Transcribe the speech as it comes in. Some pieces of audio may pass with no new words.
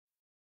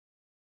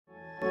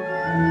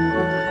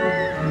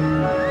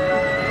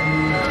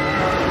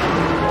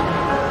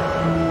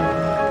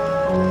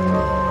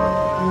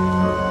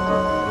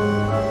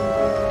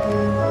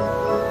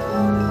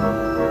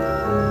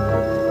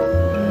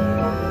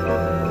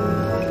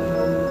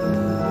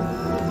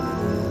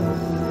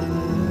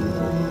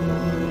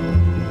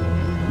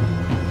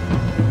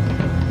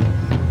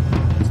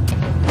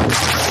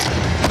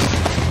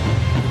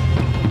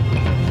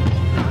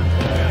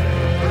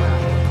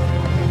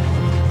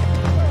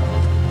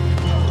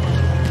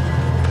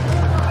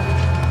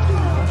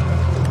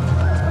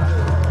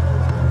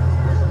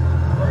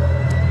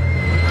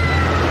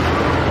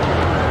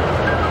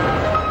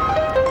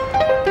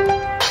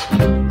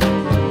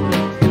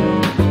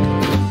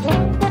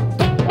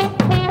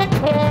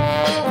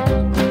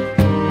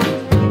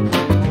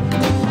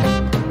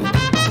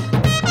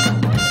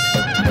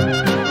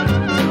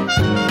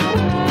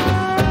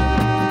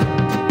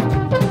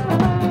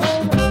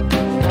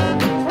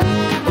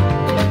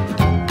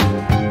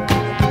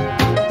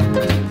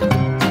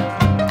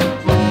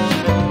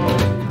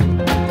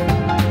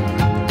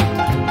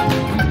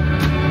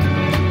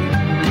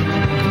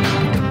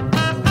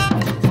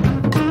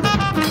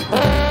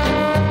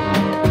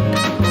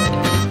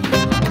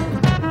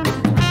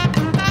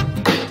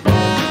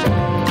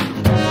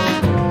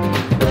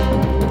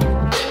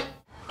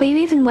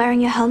even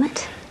wearing your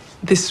helmet?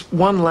 This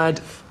one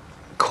lad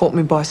caught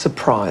me by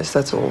surprise,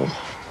 that's all.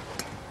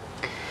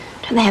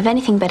 Don't they have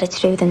anything better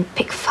to do than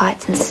pick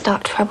fights and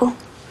start trouble?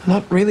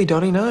 Not really,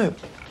 Dottie, no.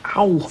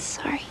 Ow.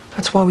 Sorry.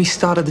 That's why we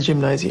started the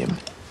gymnasium.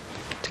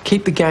 To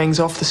keep the gangs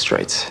off the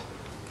streets.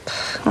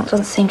 Well, it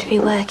doesn't seem to be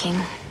working.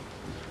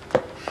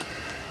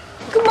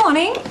 Good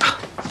morning.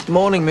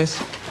 Morning,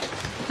 miss.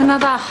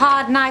 Another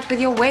hard night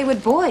with your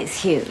wayward boys,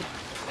 Hugh.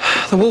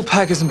 The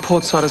woolpackers and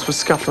portsiders were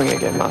scuffling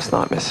again last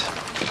night, miss.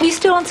 Are you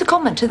still on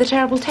secondment to the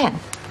Terrible 10?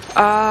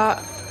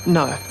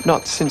 No,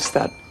 not since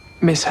that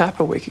mishap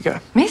a week ago.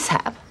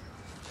 Mishap?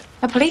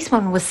 A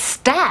policeman was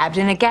stabbed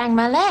in a gang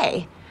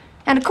melee.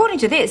 And according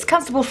to this,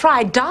 Constable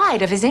Fry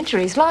died of his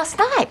injuries last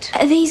night.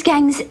 These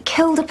gangs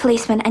killed a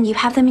policeman and you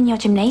have them in your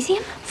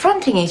gymnasium?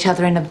 Fronting each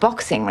other in a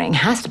boxing ring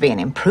has to be an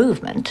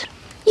improvement.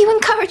 You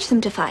encourage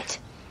them to fight?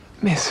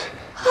 Miss.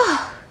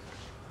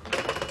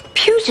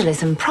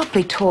 Pugilism,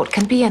 properly taught,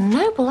 can be a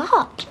noble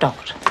art,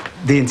 Dot.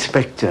 The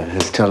inspector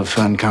has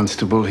telephoned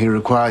Constable. He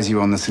requires you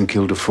on the St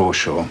Kilda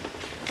foreshore.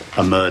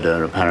 A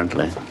murder,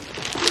 apparently.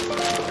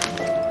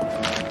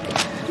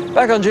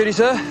 Back on duty,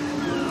 sir.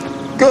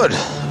 Good.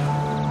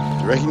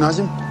 You recognise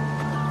him?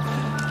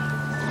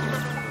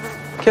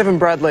 Kevin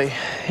Bradley.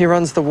 He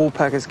runs the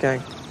woolpackers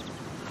gang.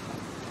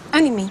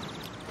 Only me.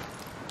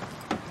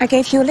 I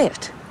gave you a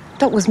lift.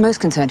 Dot was most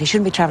concerned he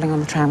shouldn't be travelling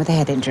on the tram with a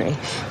head injury.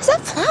 Is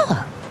that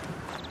flour?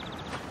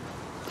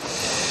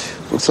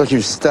 Looks like you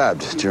were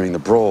stabbed during the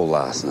brawl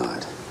last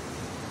night.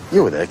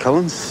 You were there,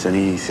 Collins.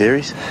 Any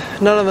theories?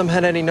 None of them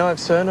had any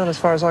knives, sir, not as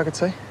far as I could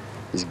see.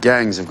 These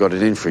gangs have got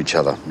it in for each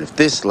other. And if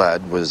this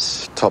lad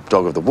was top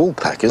dog of the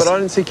woolpackers... But I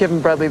didn't see Kevin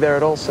Bradley there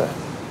at all, sir.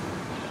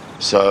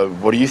 So,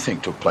 what do you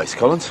think took place,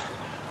 Collins?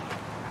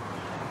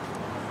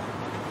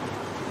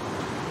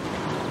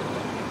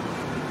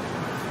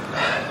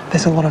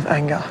 There's a lot of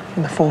anger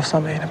in the force, I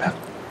mean, about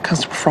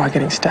Constable Fry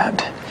getting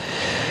stabbed.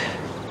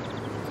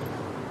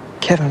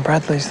 Kevin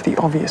Bradley's the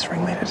obvious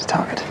ringleader to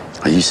target.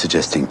 Are you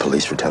suggesting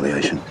police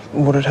retaliation?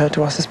 Would it hurt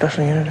to ask the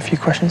special unit a few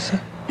questions,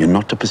 sir? You're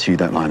not to pursue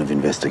that line of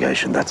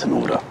investigation. That's an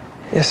order.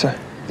 Yes, sir.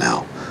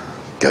 Now,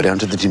 go down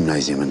to the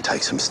gymnasium and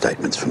take some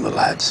statements from the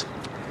lads.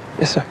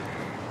 Yes, sir.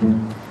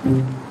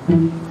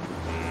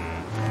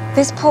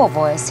 This poor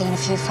boy has seen a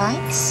few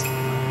fights.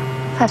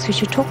 Perhaps we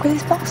should talk with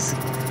his boss.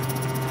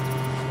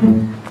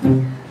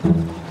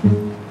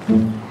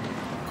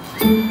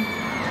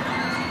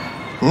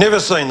 Never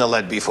seen the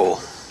lad before.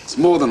 It's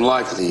more than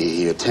likely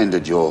he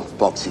attended your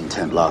boxing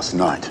tent last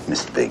night,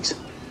 Mr. Biggs.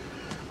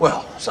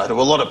 Well, so do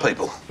a lot of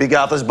people. Big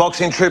Arthur's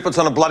boxing troupe puts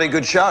on a bloody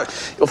good show.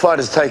 Your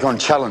fighters take on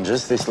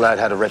challenges. This lad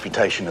had a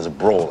reputation as a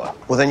brawler.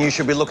 Well, then you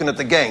should be looking at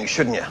the gang,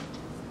 shouldn't you?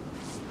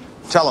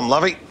 Tell them,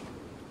 Lovey.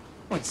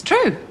 Well, it's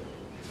true.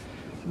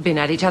 Been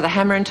at each other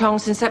hammer and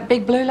tongs since that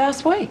big blue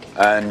last week.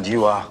 And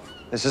you are?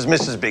 This is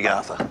Mrs. Big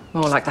Arthur.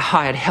 More like the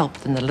hired help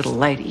than the little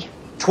lady.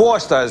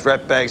 Twice those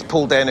rat bags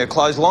pulled down her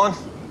clothesline.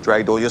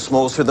 Dragged all your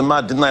smalls through the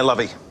mud, didn't they,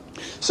 Lovey?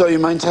 So you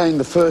maintain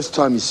the first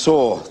time you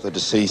saw the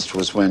deceased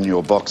was when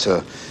your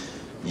boxer,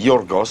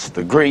 Yorgos,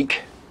 the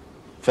Greek,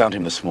 found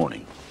him this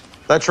morning?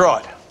 That's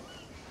right.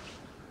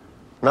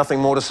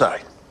 Nothing more to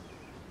say.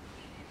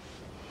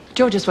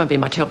 Georges won't be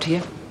much help to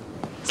you.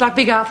 It's like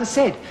Big Arthur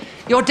said.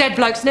 Your dead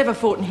blokes never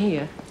fought in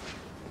here.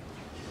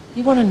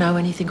 You want to know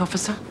anything,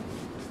 officer?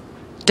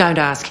 Don't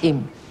ask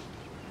him.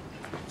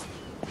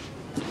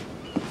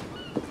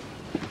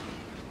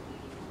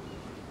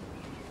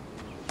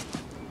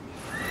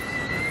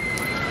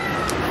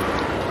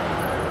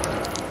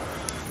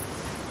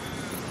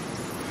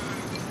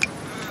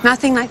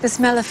 Nothing like the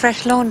smell of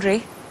fresh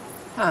laundry.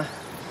 Ah,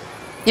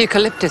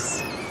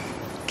 eucalyptus.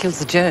 Kills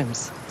the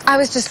germs. I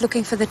was just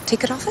looking for the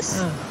ticket office.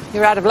 Oh,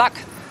 you're out of luck.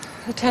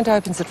 The tent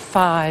opens at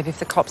 5 if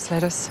the cops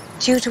let us.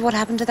 Due to what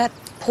happened to that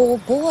poor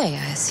boy,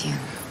 I assume.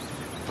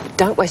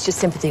 Don't waste your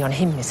sympathy on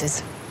him,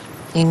 missus.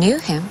 You knew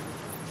him?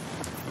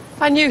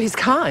 I knew his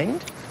kind.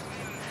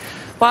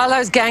 While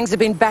those gangs have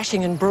been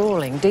bashing and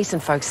brawling,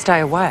 decent folks stay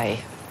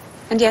away.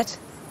 And yet,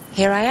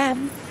 here I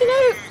am. You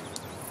know,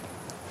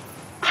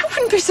 I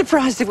wouldn't be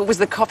surprised if it was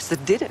the cops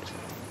that did it.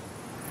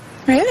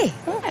 Really?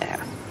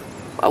 Yeah.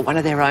 Well, one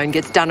of their own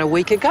gets done a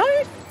week ago.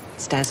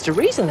 Stands to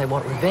reason they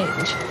want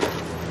revenge.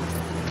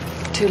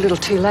 Too little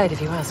too late,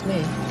 if you ask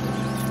me.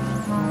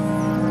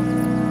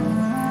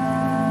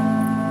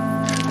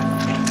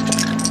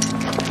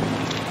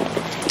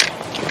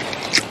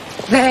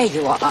 There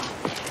you are.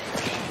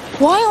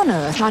 Why on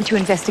earth aren't you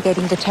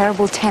investigating the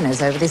terrible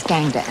tenors over this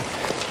gang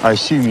death? I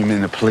assume you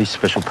mean the police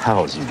special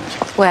powers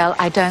unit. Well,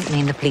 I don't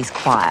mean the police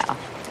choir.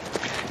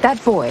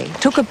 That boy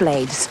took a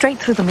blade straight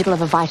through the middle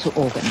of a vital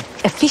organ.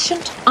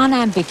 Efficient,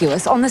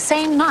 unambiguous, on the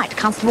same night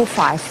Constable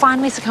Fry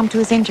finally succumbed to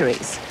his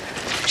injuries.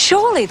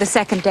 Surely the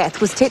second death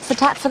was tit for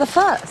tat for the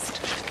first.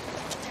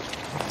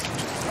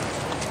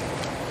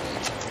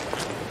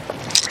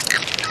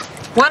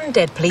 One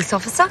dead police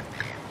officer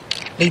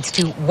leads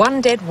to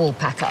one dead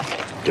woolpacker.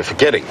 You're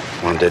forgetting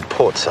one dead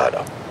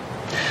portsider.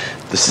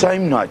 The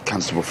same night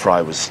Constable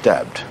Fry was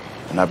stabbed,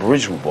 an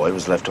Aboriginal boy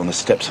was left on the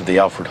steps of the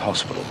Alfred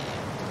Hospital.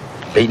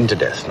 Beaten to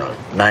death, no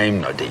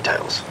name, no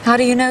details. How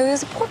do you know he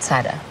was a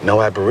Portsider?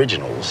 No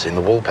aboriginals in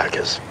the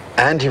Woolpackers.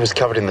 And he was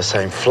covered in the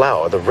same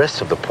flour the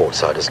rest of the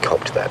Portsiders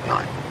copped that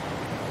night.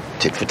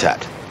 Tit for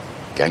tat.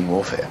 Gang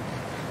warfare.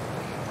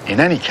 In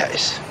any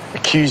case,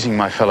 accusing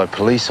my fellow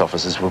police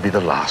officers will be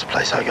the last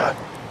place I go.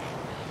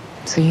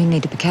 So you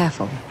need to be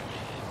careful.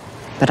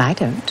 But I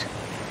don't.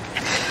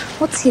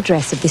 What's the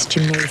address of this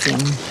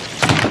gymnasium?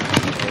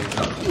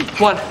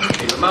 1.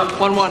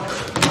 1, 1.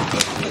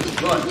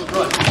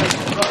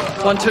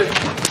 1, 2.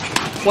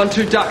 1,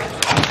 2, duck.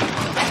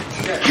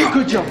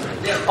 Good job.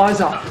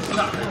 Eyes up.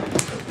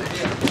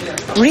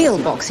 Real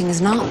boxing is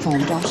an art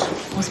form, Dot.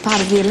 Was part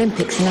of the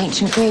Olympics in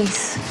ancient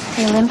Greece.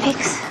 The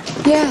Olympics?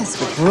 Yes,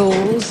 with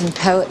rules and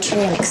poetry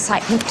and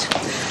excitement.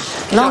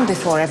 Long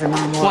before every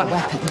man wore a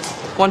weapon.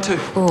 1, 2.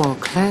 Or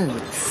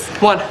clothes.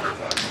 1.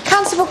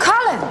 Constable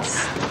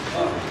Collins!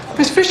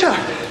 Miss Fisher!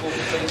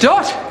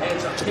 Dot!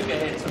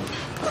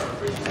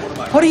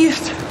 What are you...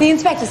 The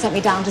inspector sent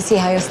me down to see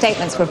how your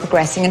statements were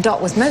progressing, and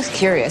Dot was most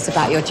curious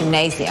about your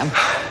gymnasium.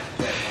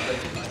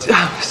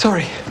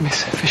 Sorry,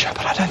 Miss Fisher,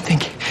 but I don't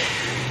think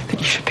that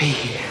you should be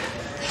here.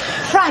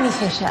 Try me,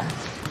 Fisher.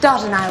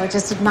 Dot and I were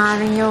just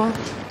admiring your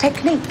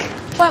technique,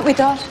 weren't we,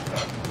 Dot?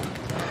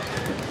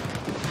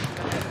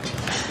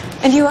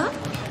 And you are?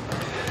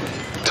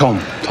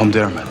 Tom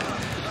Dermot.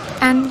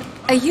 And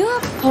are you a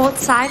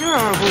Portsider or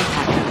a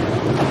Woolpacker?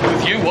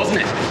 With you,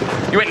 wasn't it?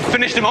 You went and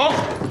finished them all?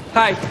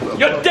 Hey,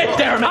 You're dead,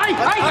 Darren. Hey,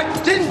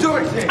 I didn't do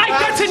anything. Hey,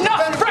 that's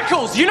enough,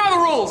 Freckles! You know the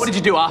rules! What did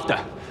you do after?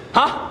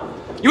 Huh?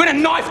 You went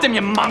and knifed him,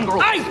 you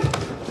mongrel! Hey!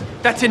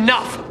 That's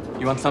enough.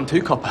 You want some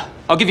too, Copper?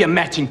 I'll give you a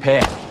matching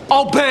pair.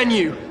 I'll burn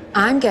you.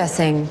 I'm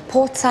guessing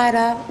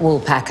Portsider,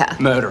 Woolpacker.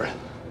 Murderer.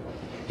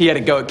 He had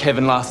a go at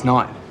Kevin last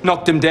night.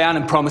 Knocked him down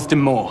and promised him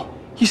more.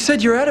 You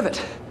said you're out of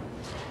it.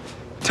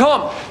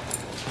 Tom!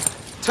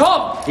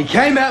 Tom! He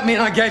came at me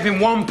and I gave him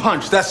one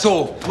punch, that's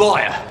all.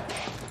 Liar.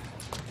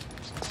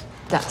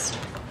 Dust.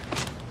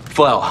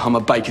 Flower, I'm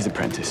a baker's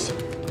apprentice.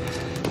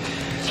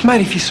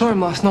 Mate, if you saw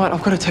him last night,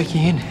 I've got to take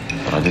you in.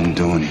 But I didn't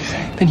do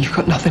anything. Then you've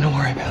got nothing to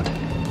worry about.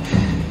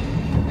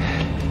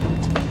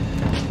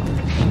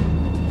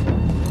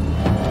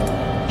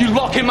 You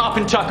lock him up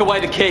and chuck away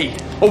the key,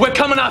 or we're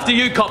coming after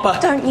you, Copper.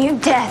 Don't you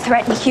dare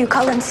threaten Hugh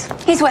Collins.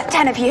 He's worth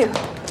 10 of you.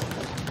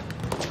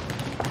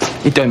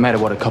 It don't matter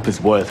what a copper's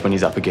worth when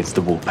he's up against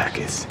the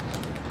Woolpackers.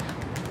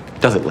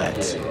 Does it,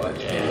 lads? I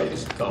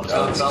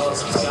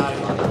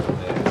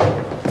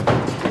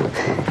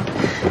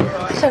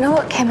don't know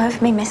what came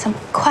over me, miss. I'm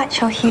quite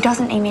sure Hugh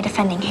doesn't need me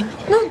defending him.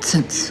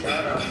 Nonsense.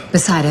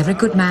 Beside every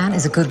good man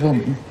is a good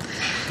woman,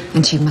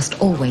 and she must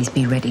always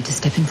be ready to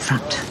step in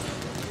front.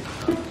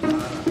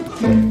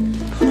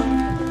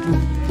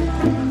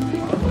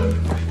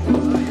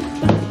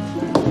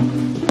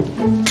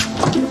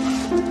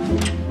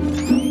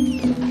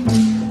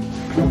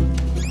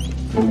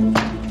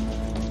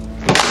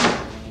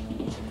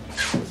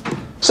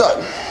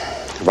 So,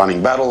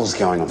 running battles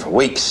going on for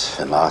weeks,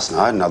 and last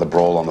night another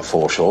brawl on the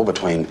foreshore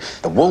between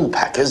the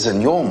Woolpackers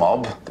and your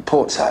mob, the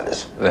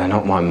Portsiders. They're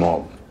not my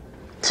mob.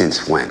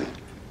 Since when?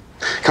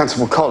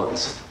 Constable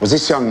Collins, was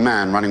this young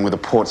man running with the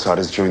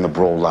Portsiders during the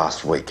brawl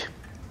last week?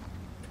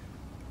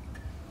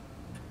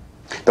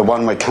 The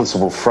one where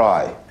Constable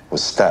Fry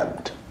was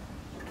stabbed?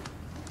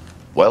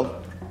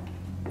 Well?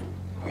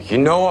 You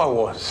know I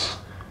was.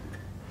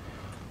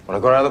 When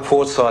I got out of the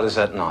Portsiders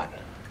that night.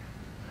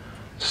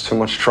 It's too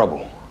much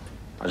trouble.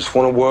 I just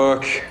want to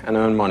work and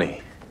earn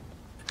money.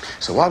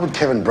 So why would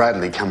Kevin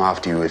Bradley come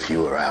after you if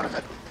you were out of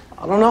it?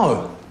 I don't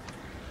know.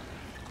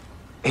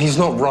 He's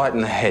not right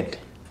in the head.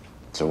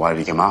 So why did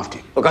he come after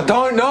you? Look, I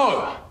don't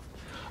know.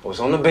 I was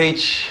on the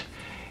beach.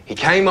 He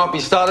came up, he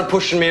started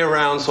pushing me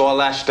around, so I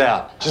lashed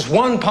out. Just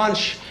one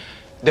punch,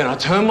 then I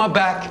turned my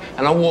back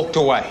and I walked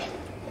away.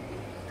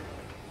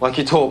 Like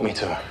you taught me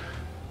to.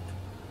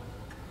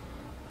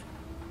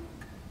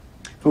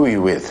 Who were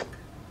you with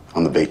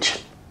on the beach?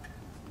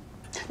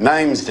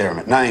 Names,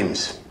 Dermot,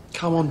 names.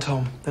 Come on,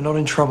 Tom. They're not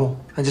in trouble.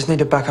 I just need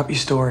to back up your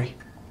story.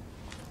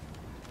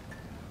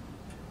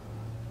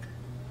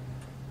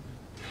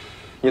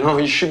 You know,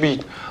 you should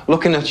be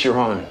looking at your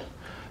own,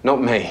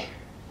 not me.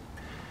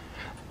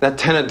 That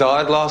tenor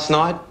died last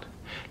night.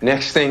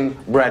 Next thing,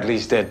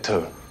 Bradley's dead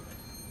too.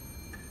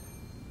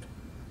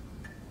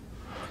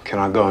 Can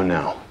I go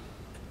now?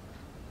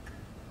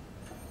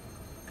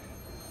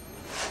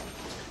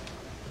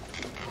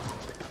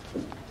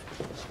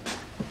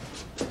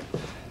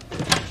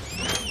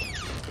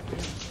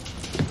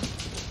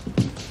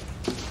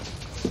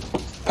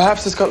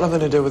 Perhaps it's got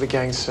nothing to do with the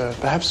gang, sir.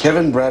 Perhaps...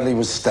 Kevin Bradley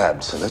was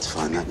stabbed, so let's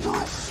find that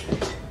knife.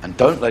 And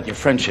don't let your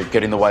friendship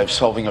get in the way of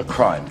solving a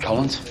crime,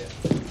 Collins.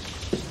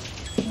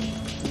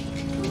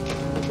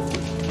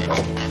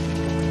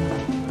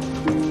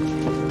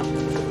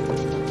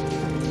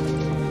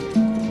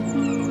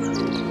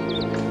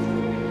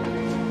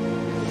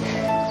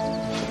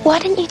 Why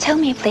didn't you tell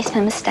me a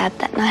policeman was stabbed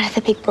that night at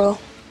the big brawl?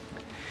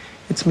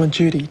 It's my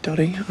duty,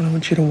 Dottie. I don't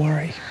want you to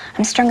worry.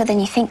 I'm stronger than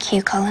you think,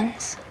 Hugh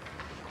Collins.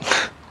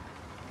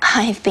 I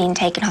I've been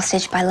taken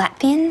hostage by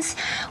Latvians,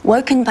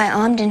 woken by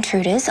armed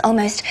intruders,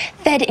 almost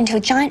fed into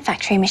a giant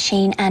factory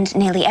machine, and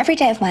nearly every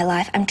day of my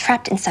life I'm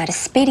trapped inside a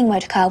speeding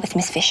motor car with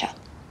Miss Fisher.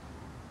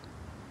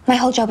 My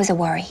whole job is a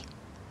worry.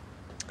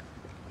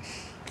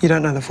 You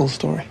don't know the full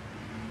story.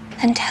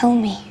 Then tell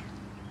me.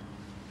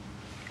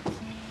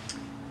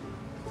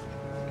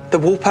 The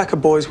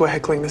Woolpacker boys were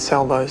heckling the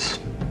salvos,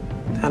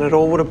 and it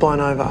all would have blown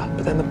over,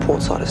 but then the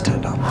portsiders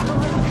turned up.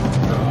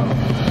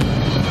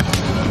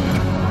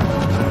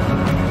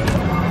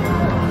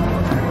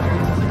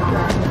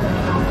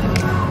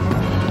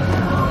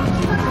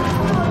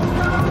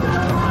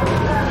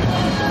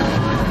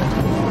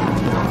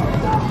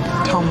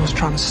 Tom was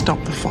trying to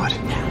stop the fight,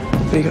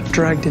 but he got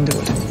dragged into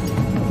it.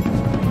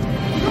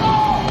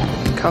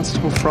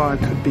 Constable Fry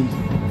could be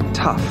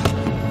tough,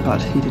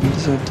 but he didn't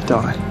deserve to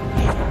die.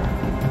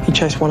 He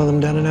chased one of them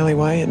down an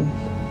alleyway and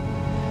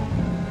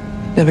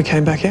never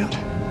came back out.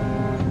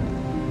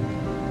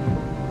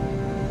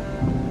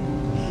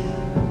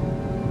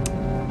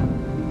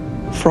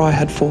 Fry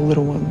had 4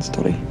 little ones,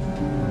 Dottie.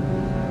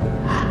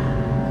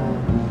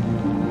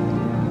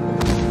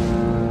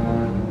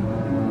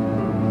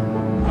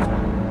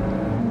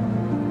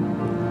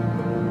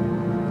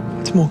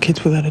 It's more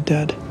kids without a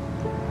dad.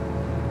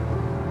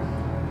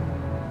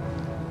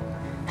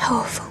 How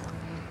awful.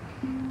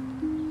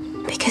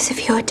 Because of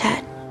your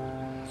dad,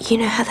 you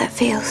know how that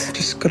feels.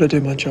 Just gotta do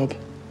my job,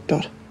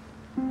 Dot.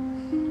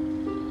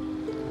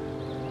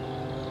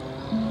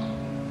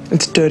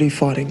 It's dirty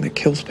fighting that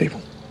kills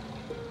people.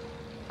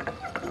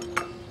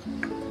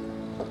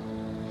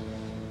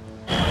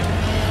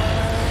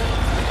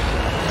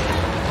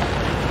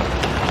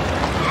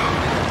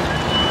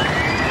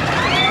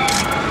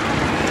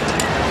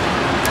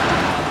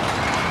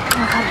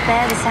 I can't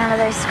bear the sound of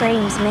those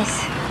screams,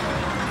 miss.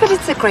 But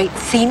it's a great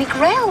scenic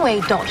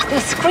railway, Dot. They're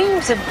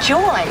screams of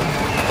joy.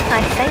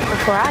 I'd faint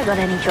before I got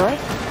any joy.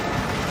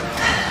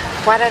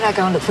 Why don't I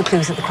go and look for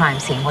clues at the crime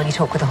scene while you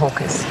talk with the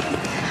hawkers?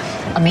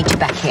 I'll meet you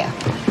back here.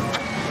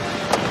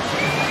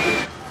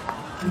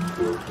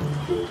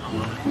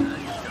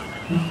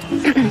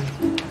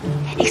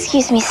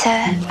 Excuse me,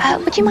 sir.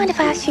 Would you mind if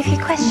I asked you a few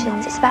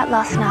questions? It's about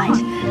last night.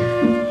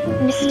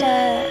 Mr.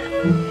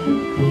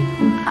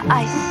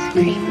 Ice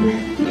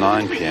Cream.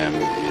 9 p.m.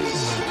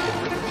 is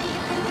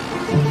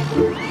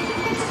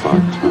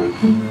fine time.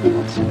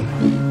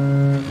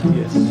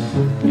 Yes,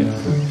 yes.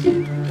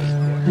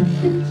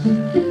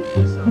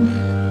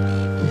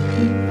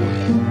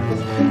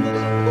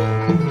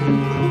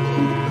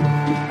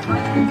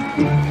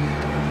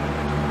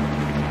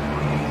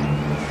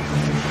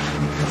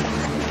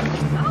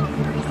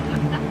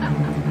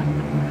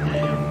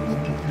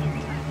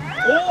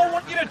 All I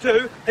want you to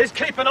do is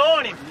keep an eye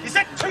on him. Is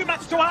that too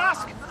much to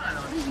ask?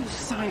 What are you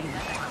saying?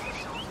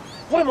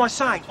 What am I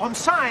saying? I'm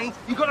saying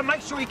you've got to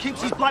make sure he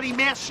keeps his bloody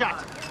mouth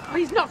shut. Oh,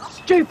 he's not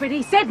stupid.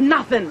 He said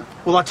nothing.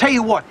 Well, I tell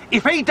you what,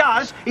 if he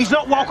does, he's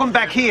not welcome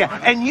back here,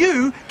 and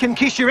you can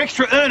kiss your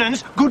extra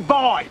earnings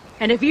goodbye.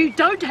 And if you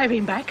don't have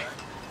him back,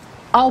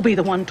 I'll be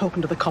the one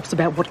talking to the cops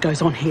about what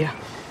goes on here.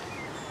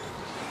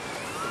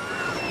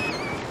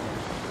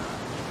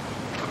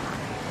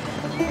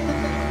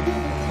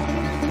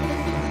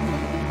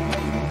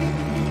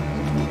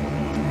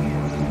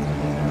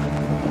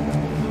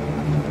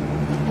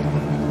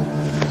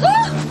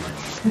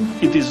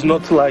 It is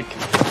not like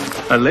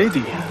a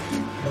lady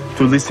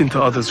to listen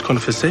to others'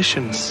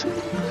 conversations.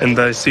 And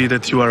I see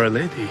that you are a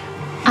lady.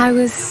 I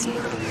was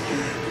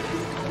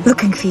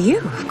looking for you,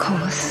 of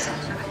course.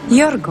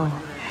 Yorgo,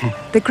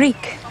 the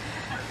Greek.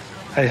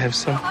 I have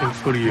something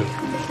for you.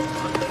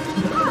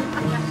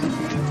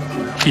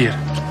 Here,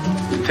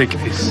 take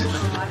this.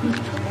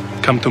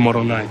 Come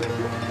tomorrow night.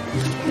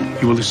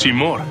 You will see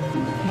more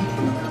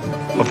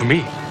of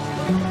me.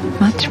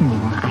 Much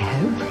more, I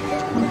hope.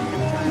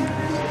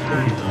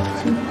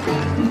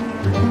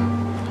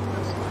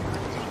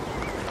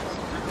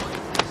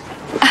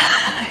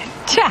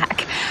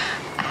 Jack.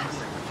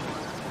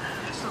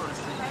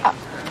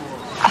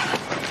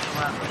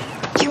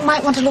 You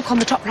might want to look on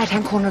the top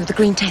right-hand corner of the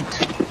green tent.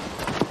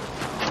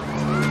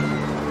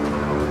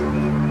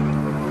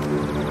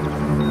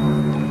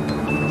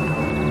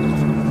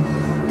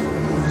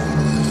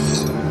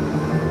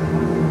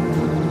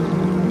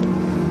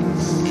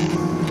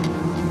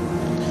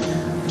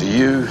 Do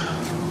you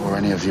or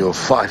any of your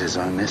fighters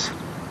own this?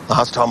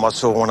 Last time I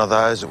saw one of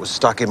those, it was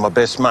stuck in my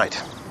best mate.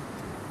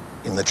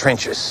 In the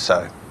trenches,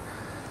 so...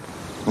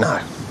 no.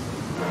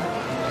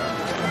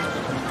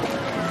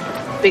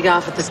 Big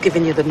Arthur has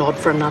given you the nod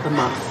for another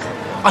month.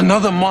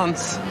 Another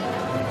month?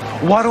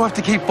 Why do I have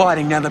to keep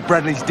fighting now that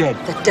Bradley's dead?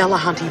 The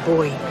Delahunty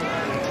boy.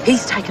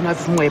 He's taken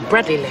over from where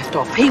Bradley left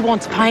off. He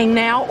wants paying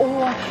now,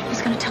 or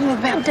he's going to tell him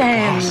about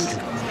Dan.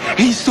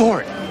 He saw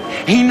it.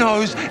 He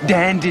knows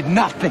Dan did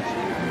nothing.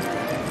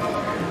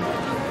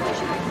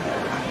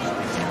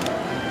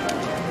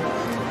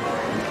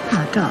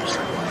 Oh, Dot.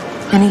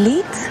 Any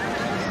leads?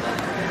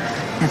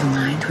 Never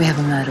mind. We have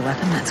a murder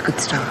weapon. That's a good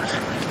start.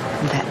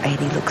 And that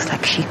lady looks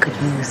like she could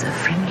use a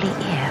friendly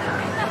ear.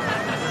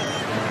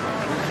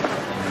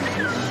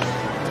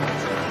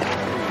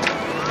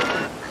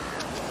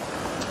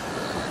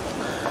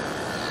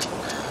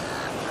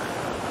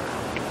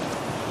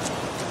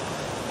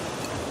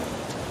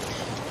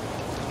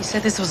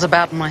 said this was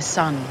about my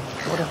son.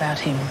 What about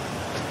him?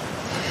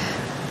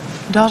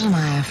 Dot and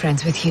I are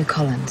friends with Hugh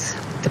Collins,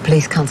 the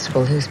police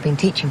constable who's been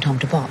teaching Tom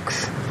to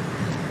box.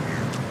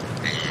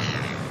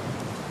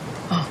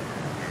 Oh,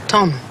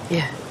 Tom,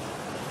 yeah.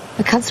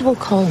 The Constable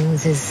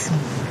Collins is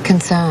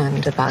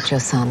concerned about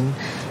your son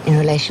in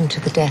relation to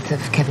the death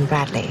of Kevin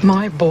Bradley.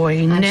 My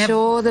boy I'm never...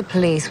 sure the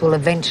police will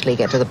eventually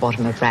get to the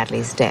bottom of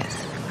Bradley's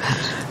death.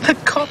 The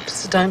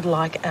cops don't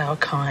like our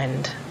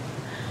kind.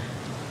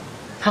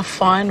 They'll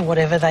find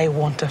whatever they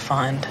want to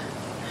find.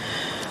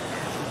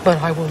 But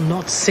I will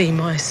not see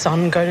my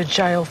son go to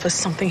jail for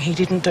something he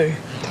didn't do.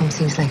 Tom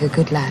seems like a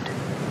good lad.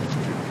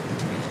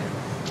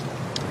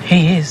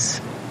 He is.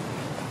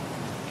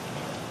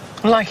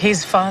 Like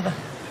his father.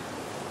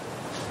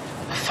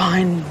 A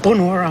fine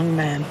Bunurong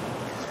man.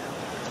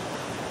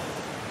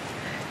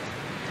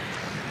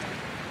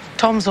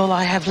 Tom's all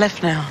I have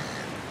left now.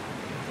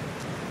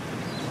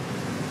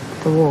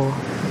 The war.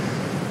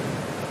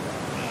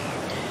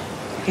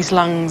 His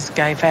lungs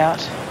gave out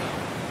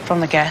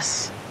from the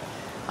gas.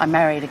 I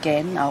married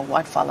again, a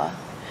white fella.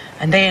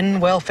 And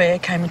then welfare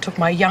came and took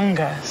my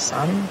younger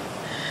son.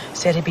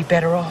 Said he'd be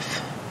better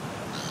off.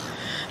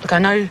 Look, I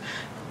know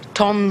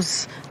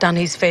Tom's done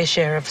his fair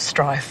share of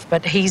strife,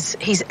 but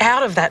he's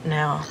out of that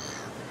now.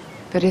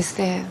 But is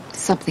there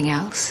something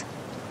else?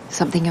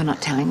 Something you're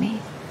not telling me?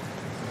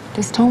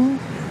 Does Tom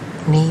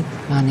need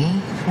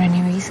money for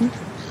any reason?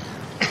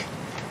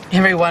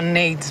 Everyone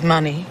needs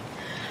money.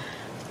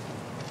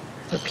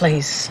 But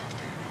please,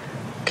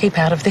 keep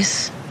out of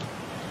this.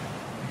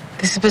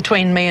 This is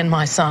between me and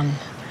my son.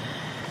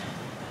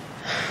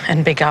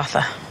 And Big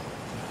Arthur.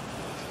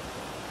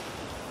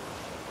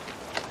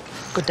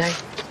 Good day.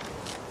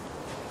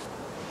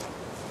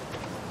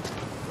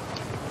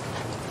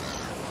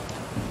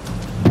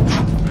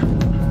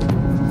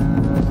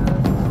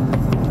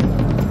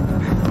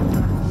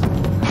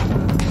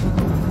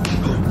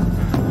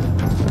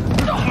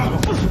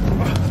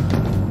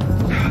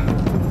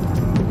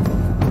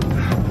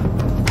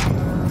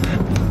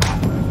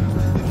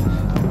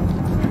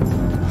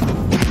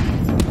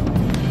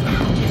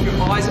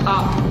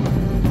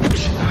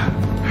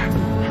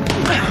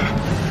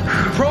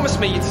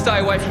 Stay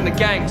away from the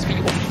gangs, but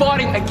you were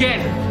fighting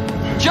again.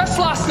 Just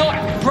last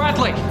night,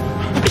 Bradley.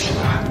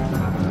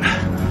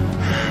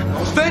 I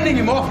was fending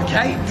him off,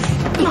 okay?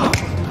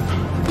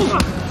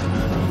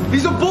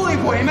 He's a bully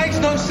boy, he makes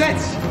no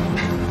sense.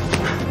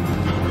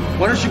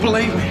 Why don't you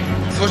believe me?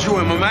 I thought you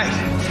were my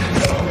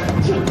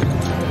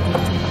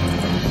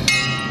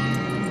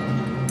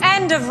mate.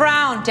 End of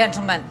round,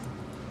 gentlemen.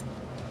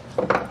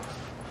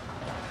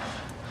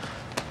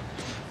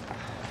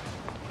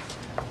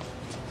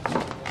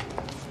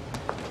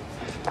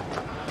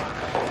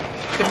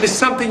 If there's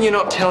something you're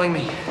not telling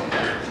me,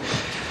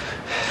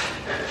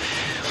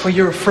 or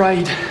you're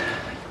afraid...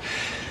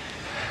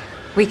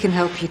 We can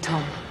help you,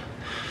 Tom.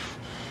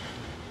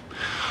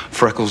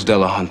 Freckles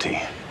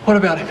Delahunty. What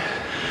about him?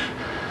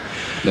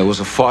 There was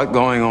a fight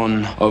going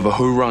on over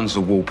who runs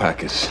the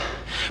Woolpackers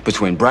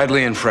between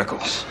Bradley and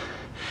Freckles.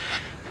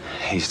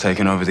 He's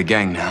taken over the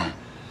gang now.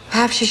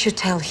 Perhaps you should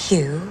tell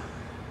Hugh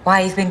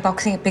why you've been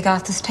boxing at Big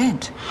Arthur's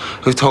tent.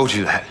 Who told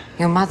you that?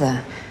 Your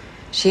mother.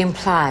 She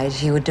implied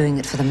you were doing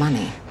it for the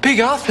money. Big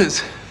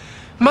Arthur's?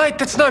 Mate,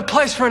 that's no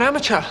place for an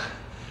amateur.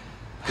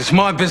 It's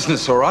my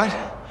business, all right?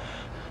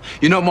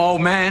 You're not my old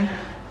man.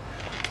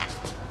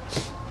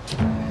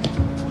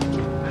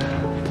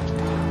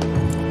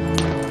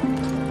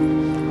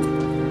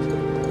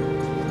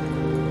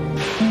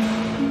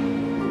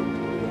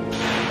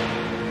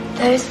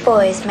 Those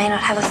boys may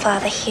not have a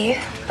father, Hugh,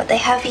 but they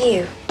have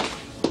you.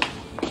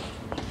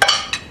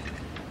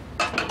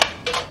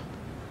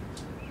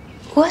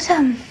 What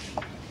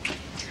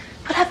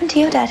happened to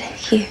your dad,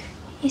 Hugh?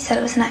 You said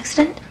it was an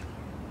accident?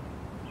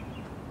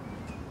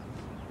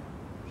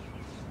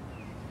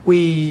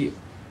 We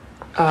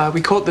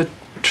caught the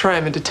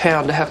tram into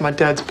town to have my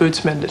dad's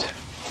boots mended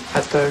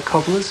at the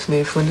Cobblers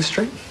near Flinders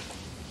Street.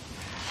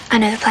 I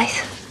know the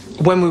place.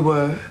 When we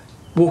were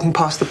walking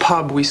past the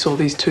pub, we saw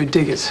these two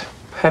diggers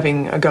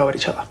having a go at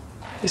each other.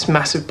 This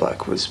massive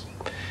bloke was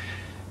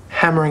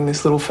hammering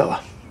this little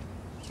fella.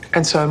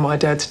 And so my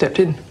dad stepped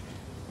in,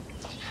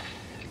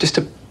 just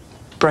to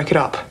break it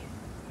up.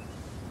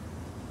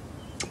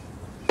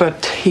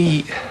 But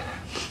he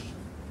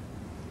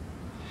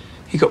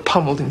got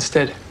pummeled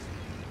instead.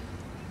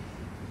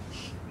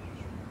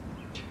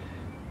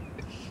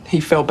 He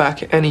fell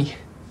back and he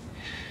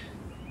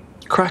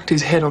cracked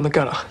his head on the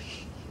gutter.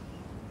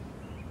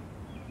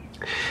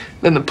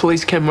 Then the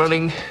police came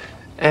running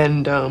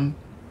and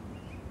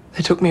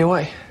they took me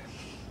away.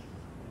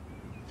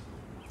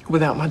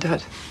 Without my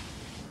dad.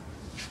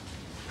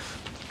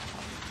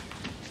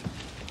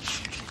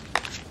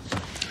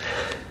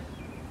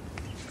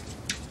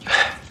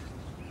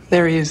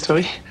 There he is,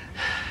 Tony.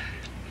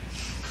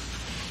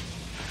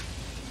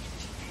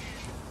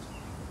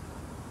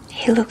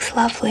 He looks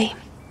lovely.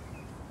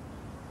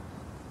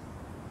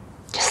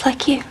 Just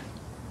like you.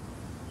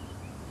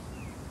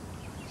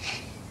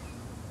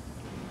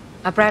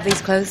 Are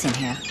Bradley's clothes in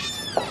here?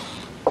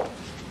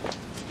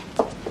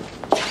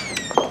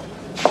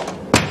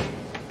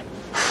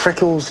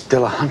 Freckles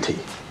Delahunty.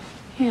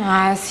 Yeah,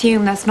 I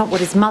assume that's not what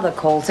his mother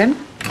calls him.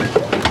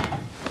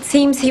 It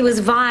seems he was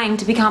vying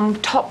to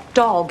become top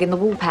dog in the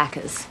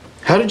Woolpackers.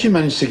 How did you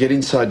manage to get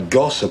inside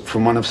gossip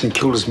from one of St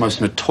Kilda's most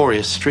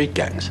notorious street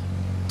gangs?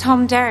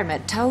 Tom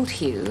Derrimot told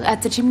Hugh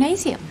at the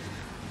gymnasium.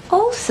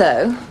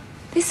 Also,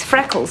 this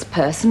Freckles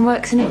person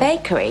works in a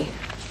bakery.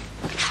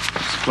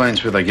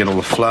 Explains where they get all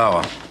the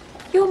flour.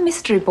 Your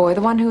mystery boy,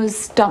 the one who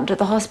was dumped at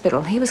the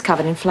hospital, he was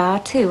covered in flour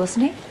too,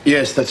 wasn't he?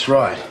 Yes, that's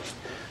right.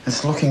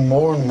 It's looking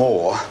more and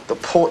more the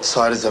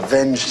Portside has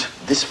avenged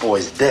this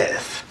boy's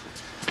death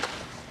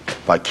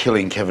by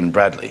killing Kevin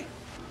Bradley.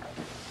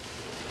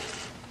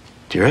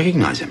 Do you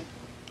recognise him?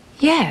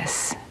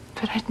 Yes,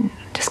 but I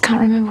just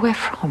can't remember where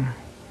from.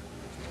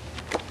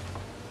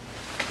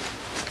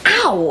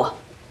 Ow!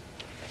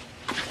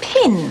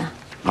 Pin!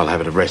 I'll have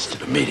it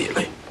arrested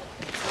immediately.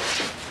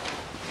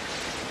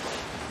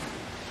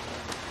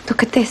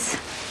 Look at this.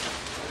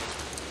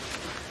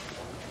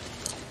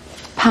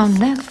 Pound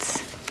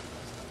notes.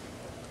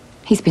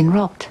 He's been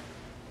robbed.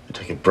 It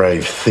took a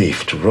brave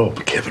thief to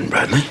rob Kevin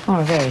Bradley.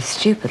 Or a very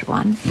stupid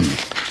one.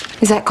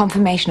 Is that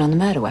confirmation on the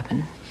murder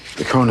weapon?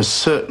 The coroner's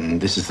certain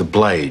this is the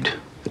blade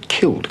that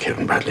killed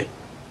Kevin Bradley.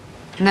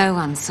 No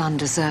one's son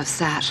deserves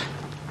that.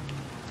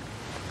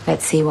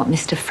 Let's see what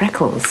Mr.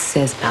 Freckles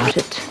says about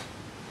it.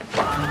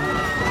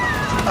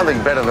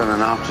 Nothing better than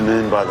an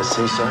afternoon by the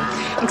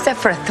seaside. Except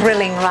for a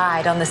thrilling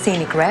ride on the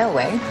scenic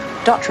railway.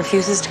 Dot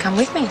refuses to come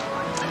with me.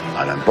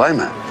 I don't blame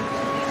her.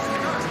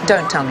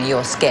 Don't tell me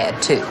you're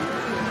scared too.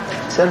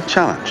 Is that a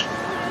challenge?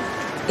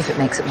 If it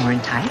makes it more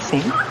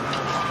enticing.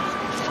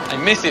 Hey,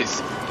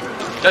 missus,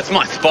 that's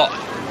my spot.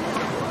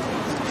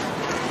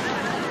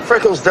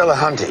 Freckles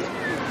Delahunty,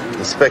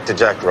 Inspector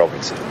Jack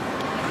Robinson.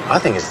 I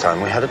think it's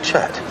time we had a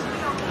chat.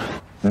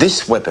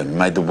 This weapon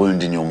made the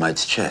wound in your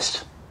mate's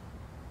chest.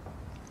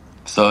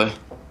 So,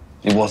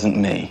 it wasn't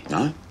me.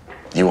 No?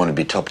 You want to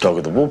be top dog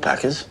of the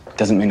Woolpackers?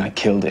 Doesn't mean I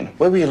killed him.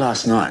 Where were you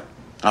last night,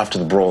 after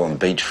the brawl on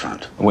the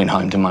beachfront? I went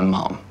home to my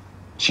mum.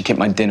 She kept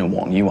my dinner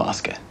warm, you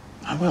ask her.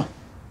 I will.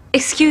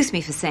 Excuse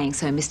me for saying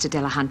so, Mr.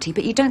 Delahunty,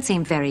 but you don't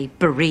seem very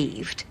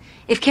bereaved.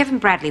 If Kevin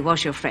Bradley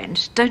was your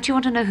friend, don't you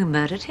want to know who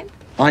murdered him?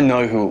 I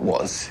know who it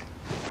was.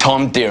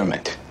 Tom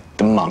Derrimot,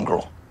 the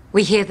mongrel.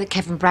 We hear that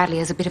Kevin Bradley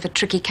is a bit of a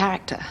tricky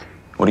character.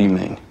 What do you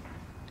mean?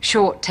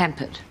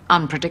 Short-tempered,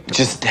 unpredictable.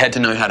 Just had to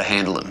know how to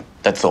handle him,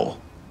 that's all.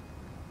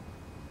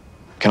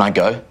 Can I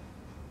go?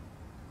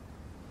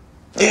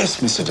 Yes,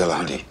 Mr.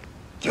 Delahunty.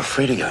 You're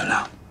free to go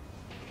now.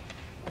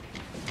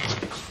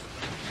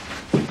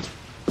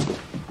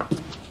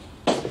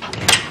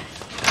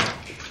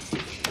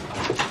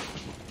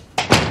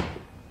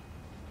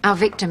 Our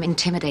victim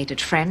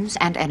intimidated friends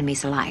and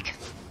enemies alike.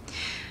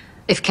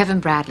 If Kevin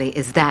Bradley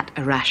is that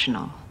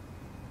irrational,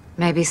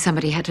 maybe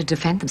somebody had to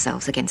defend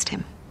themselves against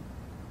him.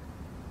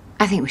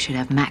 I think we should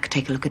have Mac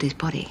take a look at his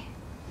body.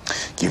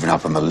 Given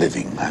up on the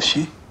living, has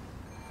she?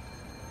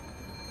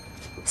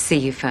 See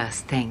you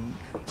first thing.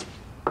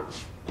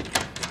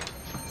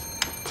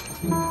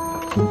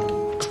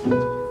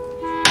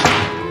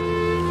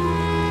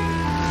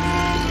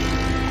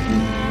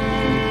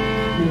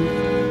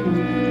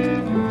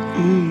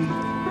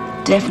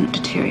 Definite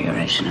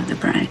deterioration of the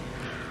brain.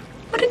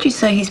 What did you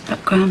say his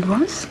background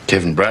was?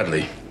 Kevin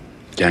Bradley.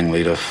 Gang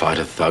leader,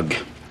 fighter, thug.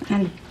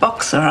 And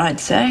boxer, I'd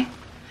say.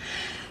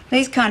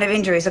 These kind of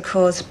injuries are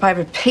caused by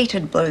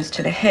repeated blows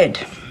to the head.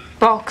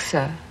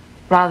 Boxer,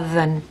 rather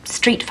than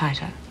street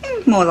fighter.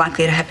 More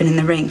likely to happen in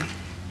the ring.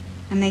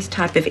 And these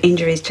type of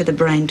injuries to the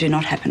brain do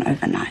not happen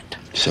overnight.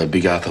 So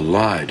Big Arthur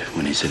lied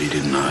when he said he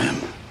didn't know him.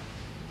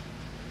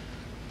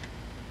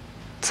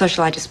 So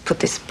shall I just put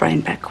this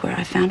brain back where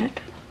I found it?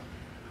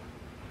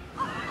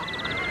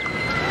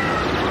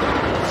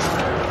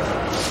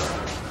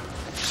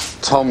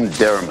 Tom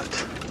Derrimot.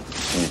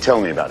 Can you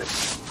tell me about him?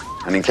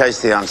 And in case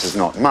the answer's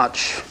not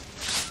much,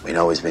 we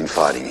know he's been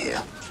fighting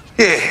here.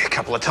 Yeah, a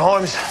couple of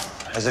times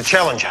as a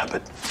challenger,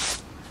 but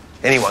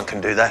anyone can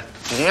do that.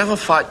 Did you ever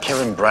fight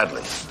Kevin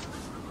Bradley?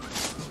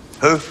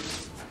 Who?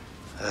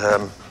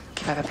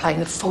 Give over playing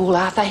the fool,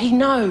 Arthur. He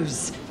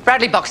knows.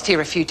 Bradley boxed here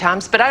a few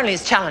times, but only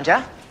as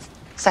challenger.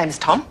 Same as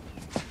Tom.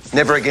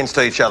 Never against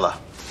each other.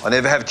 I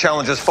never have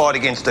challengers fight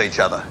against each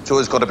other. It's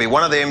always got to be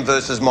one of them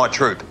versus my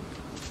troupe.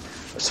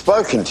 I've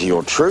spoken to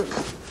your troupe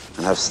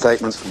and have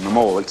statements from them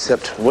all,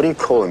 except, what do you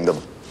call him, the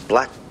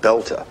Black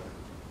Belter?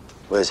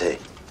 Where's he?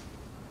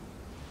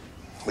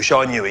 Wish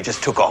I knew. He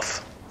just took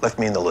off. Left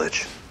me in the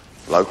lurch.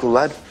 Local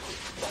lad?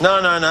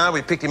 No.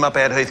 We picked him up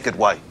out Heathcote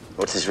Way.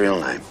 What's his real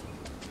name?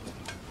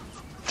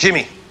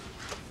 Jimmy.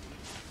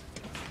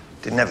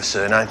 Didn't have a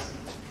surname.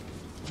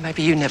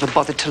 Maybe you never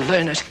bothered to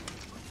learn it.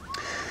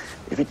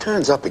 If he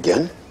turns up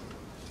again,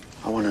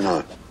 I want to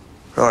know.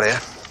 Right here.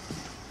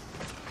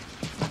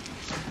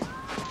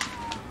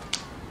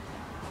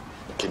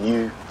 Can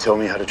you tell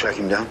me how to track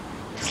him down?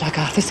 It's like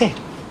Arthur said.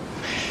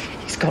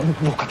 He's gone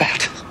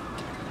walkabout.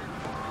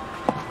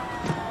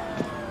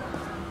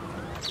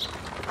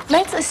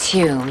 Let's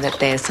assume that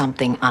there's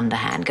something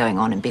underhand going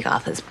on in Big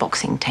Arthur's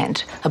boxing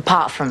tent,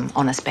 apart from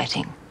honest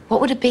betting. What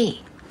would it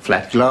be?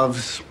 Flat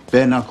gloves,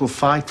 bare-knuckle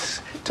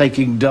fights,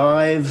 taking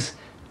dives,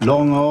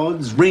 long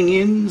odds,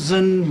 ring-ins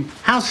and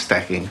house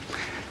stacking.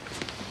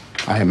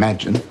 I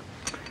imagine.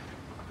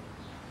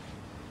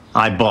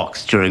 I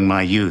boxed during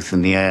my youth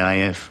in the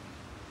AIF.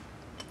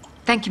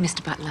 Thank you,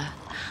 Mr. Butler.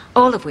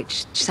 All of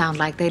which sound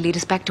like they lead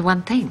us back to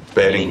one thing.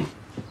 Betting.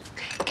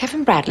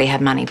 Kevin Bradley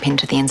had money pinned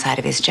to the inside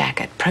of his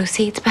jacket.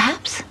 Proceeds,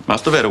 perhaps?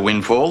 Must have had a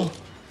windfall.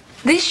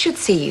 This should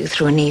see you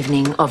through an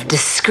evening of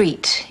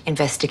discreet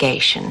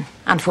investigation.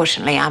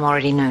 Unfortunately, I'm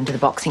already known to the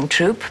boxing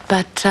troupe,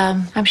 but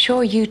I'm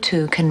sure you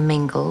two can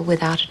mingle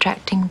without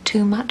attracting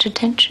too much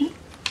attention.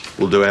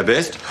 We'll do our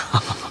best.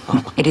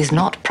 It is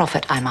not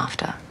profit I'm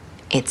after.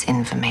 It's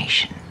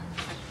information.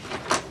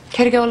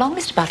 Care to go along,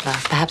 Mr. Butler?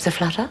 Perhaps a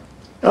flutter?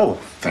 Oh,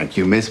 thank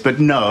you, miss, but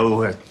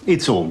no,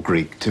 it's all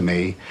Greek to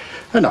me.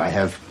 And I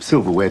have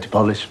silverware to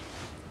polish.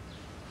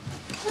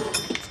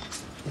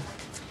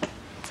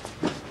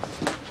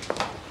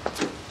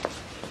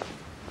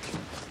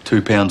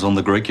 £2 on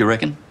the Greek, you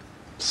reckon?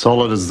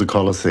 Solid as the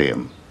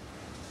Colosseum.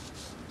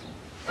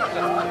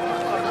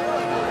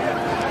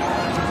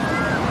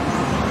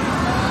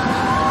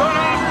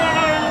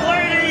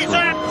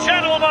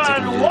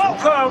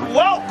 Welcome,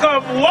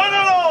 welcome, one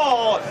and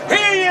all!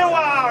 Here you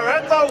are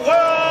at the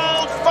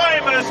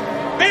world-famous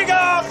Big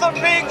Arthur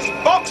Biggs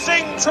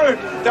boxing troupe.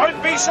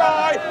 Don't be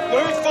shy,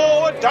 move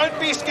forward, don't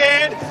be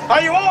scared.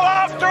 Are you all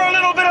after a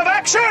little bit of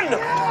action?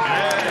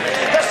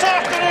 This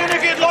afternoon,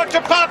 if you'd like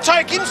to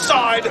partake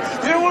inside,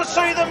 you will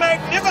see the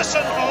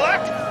magnificent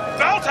Black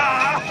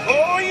Belter.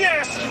 Oh,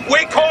 yes,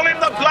 we call him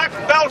the Black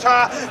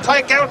Belter.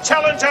 Take our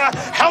challenger,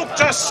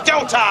 Helter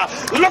Skelter.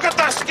 Look at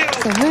the skills.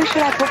 So who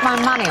should I put my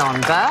money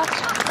on, Bert?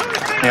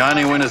 The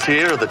only winners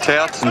here are the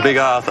Touts and Big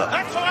Arthur.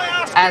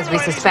 As we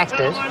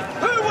suspected.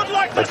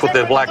 They put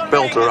their Black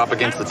Belter up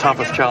against the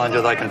toughest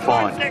challenger they can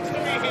find.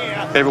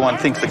 Everyone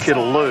thinks the kid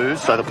will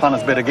lose, so the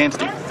punters bet against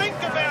him.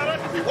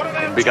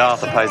 And Big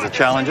Arthur pays the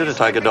challenger to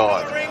take a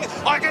dive.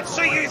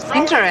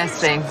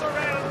 Interesting.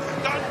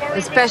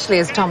 Especially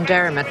as Tom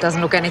Derrimot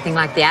doesn't look anything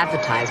like the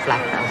advertised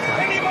Black Belter.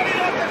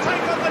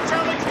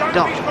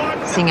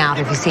 Dot, sing out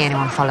if you see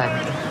anyone follow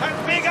me.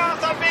 Big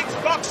Arthur Biggs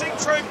boxing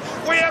troupe,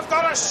 we have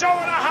got a show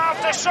and a half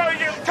to show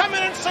you. Come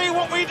in and see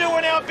what we do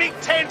in our big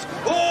tent.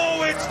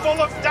 Oh, it's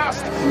full of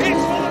dust, it's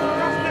full of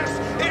roughness,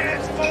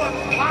 it's full of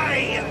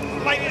play.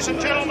 Ladies and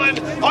gentlemen,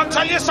 I'll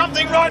tell you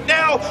something right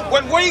now.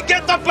 When we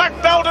get the Black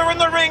Belter in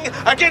the ring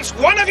against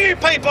one of you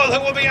people who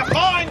will be a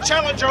fine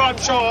challenger, I'm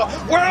sure,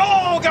 we're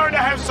all going to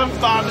have some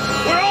fun.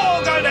 We're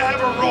all going to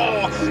have a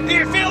roar. Do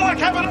you feel like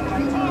having a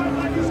great time,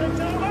 ladies and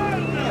gentlemen?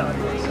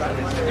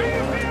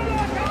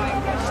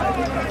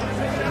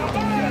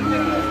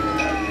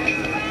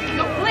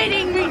 You're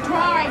bleeding me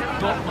dry.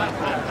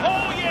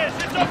 Oh, yes,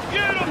 it's a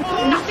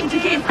beautiful... Nothing to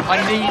give. I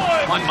need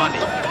my money.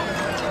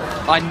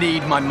 I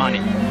need my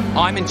money.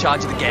 I'm in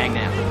charge of the gang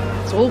now.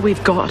 It's all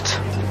we've got.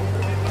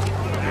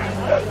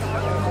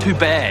 Too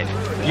bad.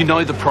 You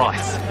know the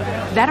price.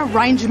 That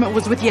arrangement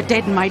was with your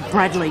dead mate,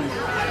 Bradley.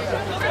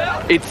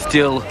 It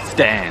still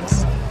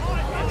stands.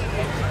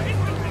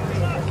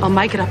 I'll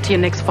make it up to you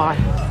next fight.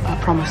 I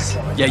promise.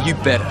 Yeah, you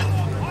better.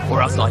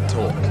 Or else I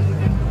talk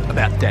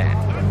about Dan.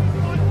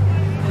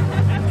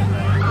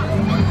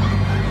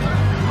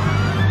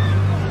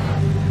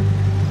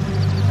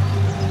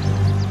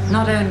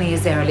 Not only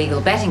is there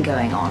illegal betting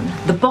going on,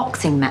 the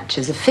boxing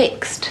matches are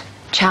fixed.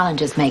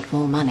 Challengers make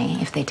more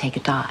money if they take a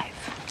dive.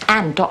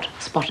 And Dot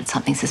spotted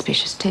something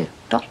suspicious too.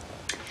 Dot?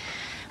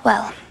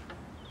 Well,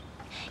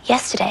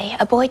 yesterday,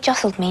 a boy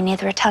jostled me near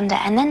the rotunda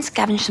and then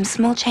scavenged some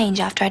small change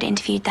after I'd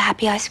interviewed the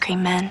happy ice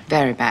cream man.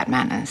 Very bad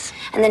manners.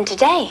 And then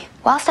today,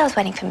 whilst I was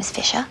waiting for Miss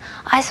Fisher,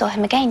 I saw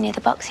him again near the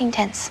boxing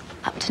tents.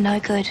 Up to no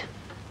good.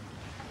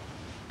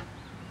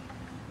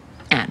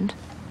 And?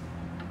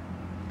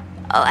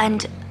 Oh,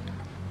 and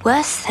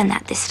worse than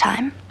that this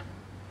time.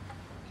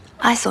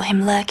 I saw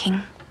him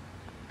lurking.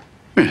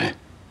 Really?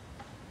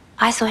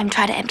 I saw him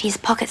try to empty his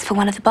pockets for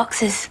one of the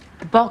boxers.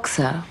 The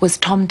boxer was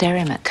Tom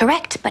Derrimot.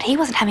 Correct, but he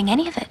wasn't having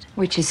any of it.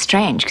 Which is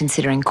strange,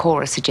 considering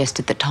Cora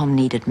suggested that Tom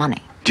needed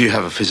money. Do you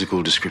have a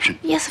physical description?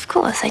 Yes, of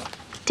course. I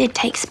did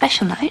take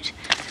special note.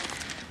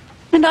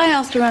 And I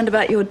asked around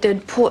about your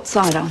dead port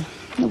cider,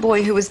 the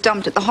boy who was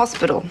dumped at the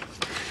hospital.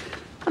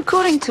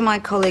 According to my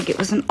colleague, it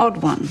was an odd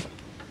one.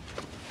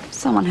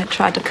 Someone had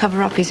tried to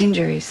cover up his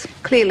injuries.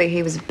 Clearly,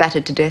 he was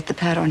battered to death. The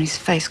powder on his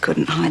face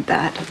couldn't hide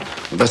that.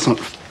 Well, that's not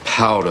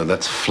powder,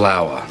 that's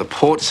flour. The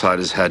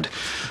portsiders had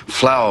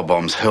flour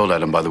bombs hurled at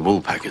them by the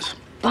woolpackers.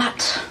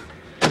 But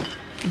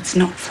it's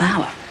not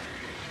flour.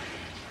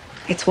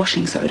 It's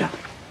washing soda.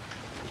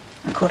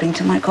 According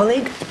to my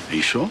colleague. Are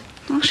you sure?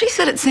 Well, she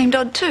said it seemed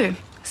odd too.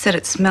 Said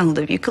it smelled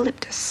of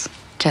eucalyptus.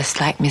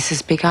 Just like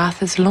Mrs. Big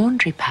Arthur's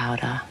laundry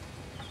powder.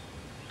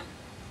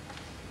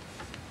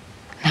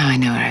 Now I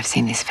know where I've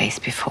seen this face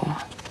before.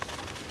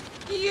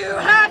 You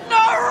had no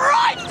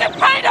right to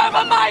paint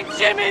over my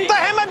Jimmy! The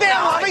hammer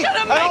down, Lovey,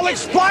 and I'll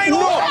explain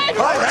all.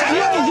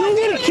 You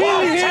need to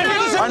kill him.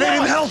 I need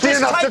him healthy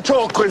enough to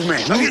talk with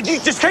me. You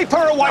just keep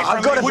her away from me.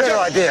 I've got a better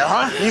idea,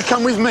 huh? You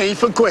come with me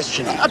for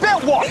questioning.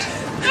 About what?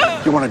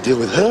 You want to deal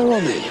with her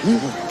or me?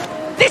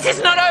 This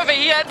is not over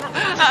yet.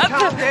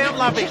 Calm down,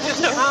 Lovey.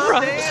 Just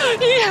calm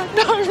down. You have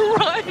no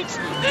right.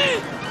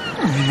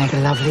 They make a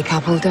lovely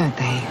couple, don't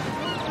they?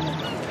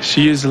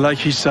 She is like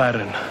his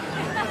siren.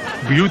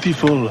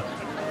 Beautiful,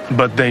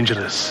 but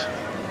dangerous.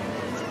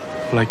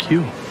 Like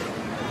you.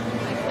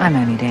 I'm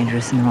only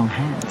dangerous in the wrong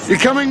hands. You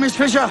coming, Miss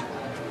Fisher?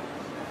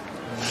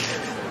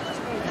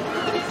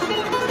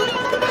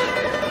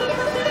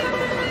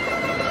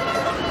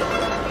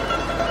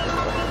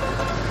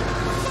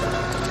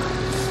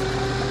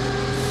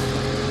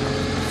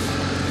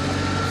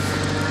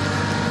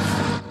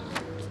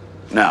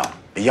 Now,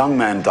 a young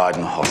man died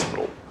in the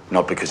hospital,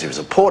 not because he was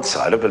a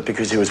port-sider, but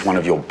because he was one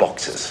of your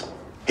boxers.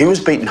 He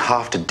was beaten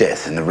half to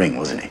death in the ring,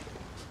 wasn't he?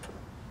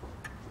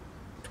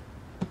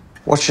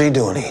 What's she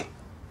doing here?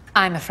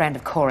 I'm a friend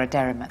of Cora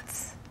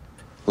Derrimath's.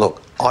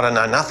 Look, I don't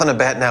know nothing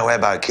about no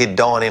Abbo kid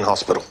dying in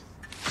hospital.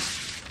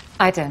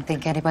 I don't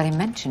think anybody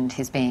mentioned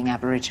his being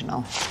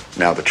Aboriginal.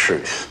 Now the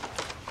truth.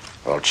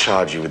 I'll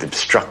charge you with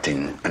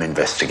obstructing an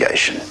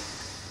investigation.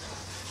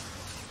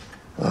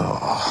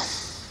 Oh.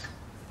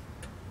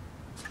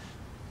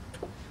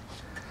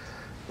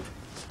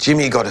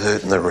 Jimmy got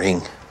hurt in the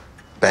ring.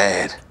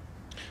 Bad.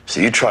 So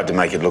you tried to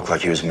make it look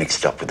like he was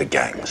mixed up with the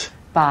gangs?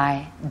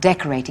 By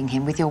decorating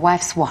him with your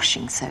wife's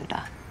washing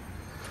soda.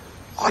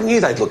 I knew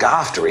they'd look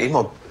after him.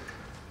 I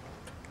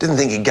didn't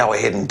think he'd go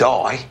ahead and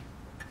die.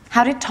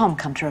 How did Tom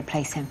come to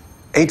replace him?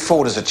 He'd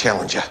fought as a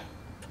challenger.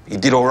 He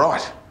did all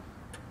right.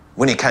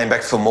 When he came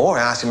back for more,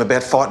 I asked him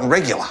about fighting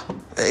regular.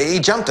 He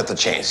jumped at the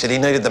chance, said he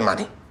needed the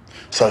money.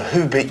 So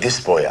who beat this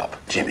boy up,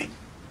 Jimmy?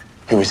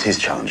 Who was his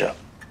challenger?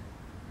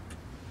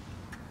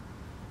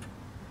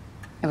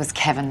 It was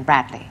Kevin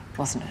Bradley,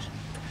 wasn't it?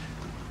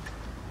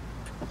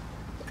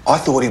 I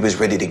thought he was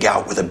ready to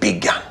go with a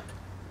big gun.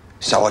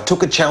 So I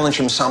took a challenge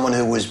from someone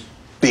who was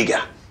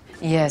bigger.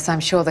 Yes,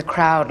 I'm sure the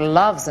crowd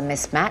loves a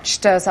mismatch,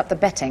 stirs up the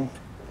betting.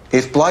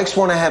 If blokes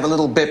want to have a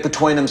little bet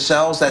between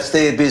themselves, that's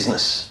their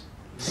business.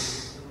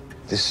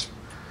 This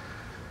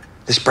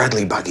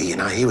Bradley bugger, you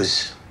know, he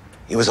was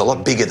a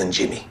lot bigger than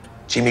Jimmy.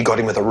 Jimmy got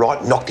him with a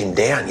right, knocked him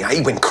down, you know, he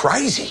went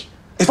crazy.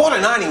 If I'd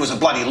have known he was a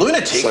bloody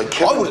lunatic, So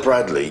Kevin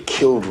Bradley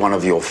killed one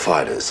of your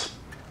fighters.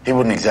 He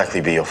wouldn't exactly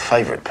be your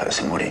favourite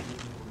person, would he?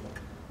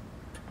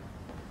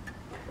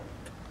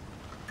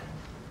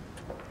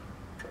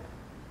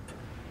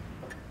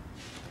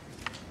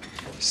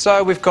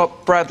 So we've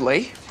got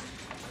Bradley,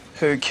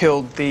 who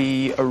killed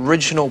the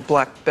original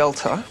Black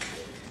Belter,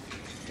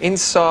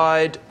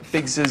 inside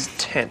Biggs's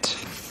tent.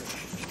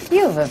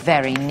 You have a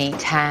very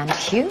neat hand,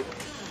 Hugh.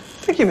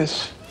 Thank you,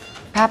 miss.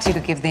 Perhaps you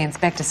could give the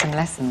inspector some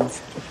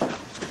lessons.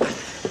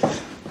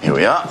 Here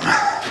we are.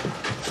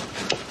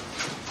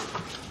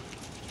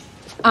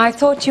 I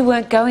thought you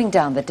weren't going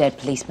down the dead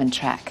policeman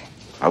track.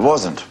 I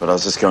wasn't, but I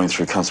was just going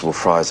through Constable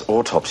Fry's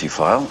autopsy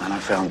file and I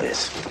found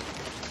this.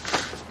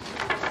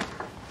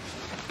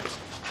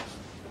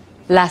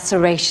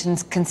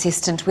 Lacerations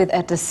consistent with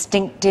a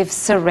distinctive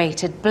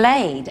serrated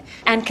blade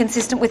and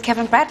consistent with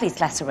Kevin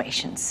Bradley's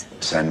lacerations.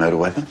 Same murder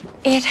weapon?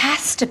 It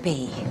has to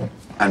be.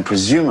 And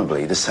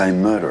presumably the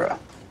same murderer.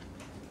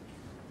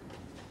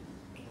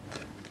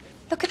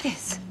 Look at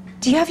this.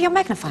 Do you have your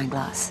magnifying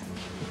glass?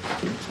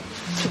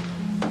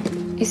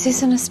 Is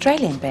this an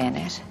Australian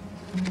bayonet?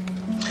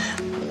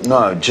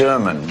 No,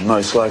 German,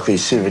 most likely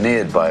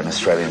souvenired by an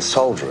Australian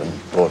soldier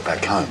and brought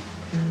back home.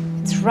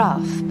 It's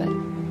rough, but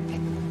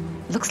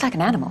it looks like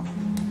an animal.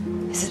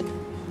 Is it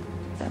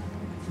a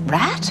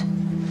rat?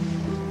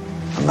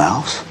 A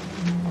mouse?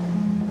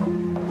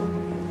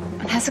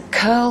 It has a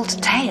curled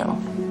tail.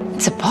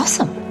 It's a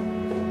possum.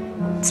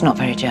 It's not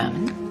very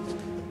German.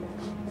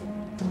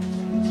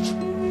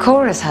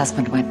 Cora's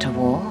husband went to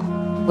war.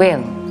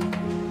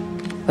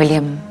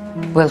 William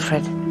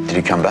Wilfred. Did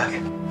he come back?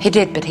 He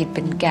did, but he'd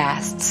been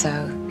gassed,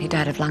 so he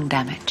died of lung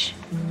damage.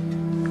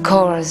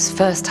 Cora's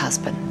first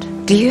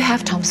husband. Do you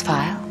have Tom's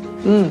file?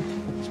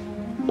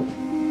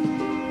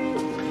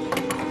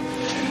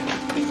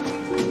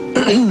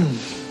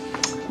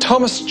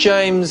 Thomas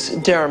James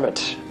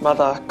Derrimath,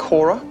 mother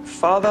Cora,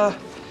 father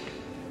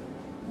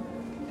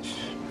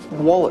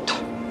Wallet.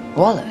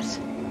 Wallet?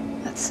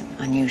 That's an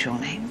unusual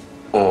name.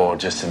 Or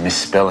just a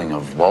misspelling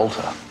of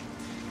Walter.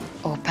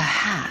 Or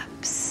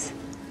perhaps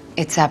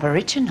it's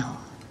Aboriginal.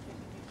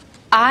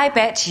 I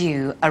bet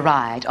you a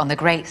ride on the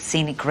Great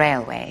Scenic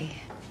Railway.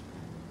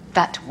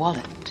 That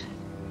wallet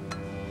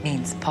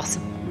means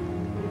possum.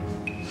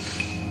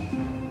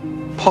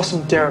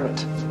 Possum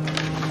Derrimath.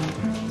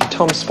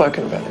 Tom's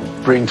spoken about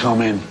him. Bring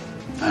Tom in.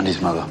 And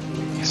his mother.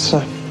 Yes,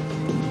 sir.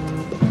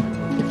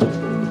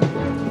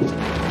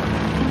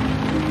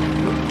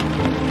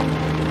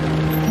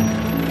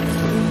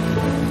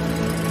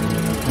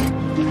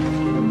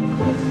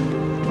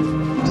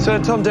 Sir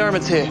Tom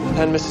Derrimath's here,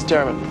 and Mrs.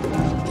 Derrimath.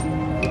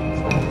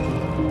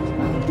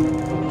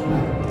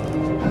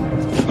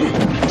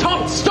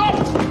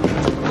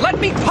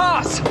 Let me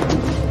pass!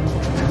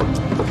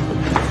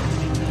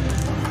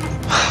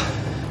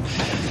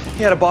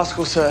 He had a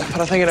bicycle, sir, but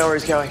I think I know where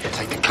he's going.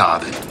 Take the car,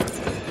 then.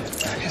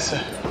 Yes,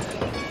 sir.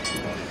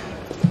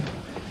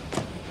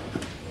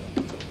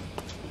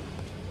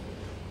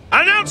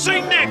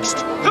 Announcing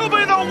next, who'll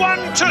be the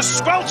one to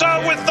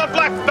swelter with the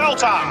black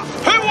belter?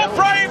 Who will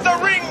brave the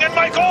ring and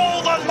make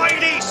all the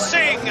ladies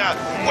sing?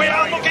 We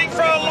are looking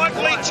for a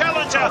likely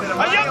challenger,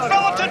 a young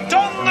fella to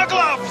don the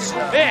gloves.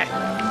 Yeah,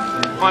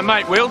 my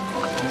mate will.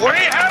 We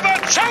have a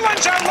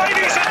challenger,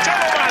 ladies and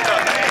gentlemen.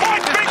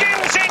 Fight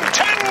begins in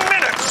 10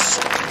 minutes.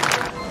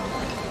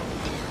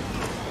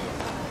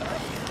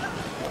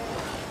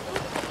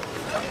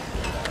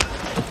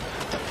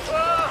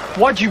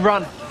 Why'd you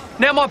run?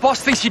 Now my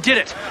boss thinks you did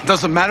it.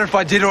 Doesn't matter if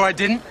I did or I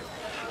didn't.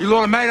 You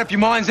lot have made up your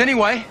minds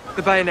anyway.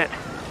 The bayonet.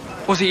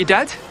 Was it your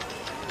dad's?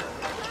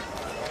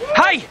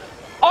 Hey!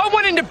 I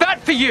went into bat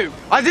for you!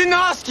 I didn't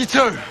ask you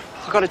to!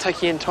 I've got to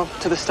take you in, Tom,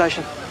 to the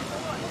station.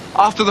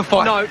 After the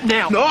fight? No,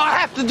 now. No, I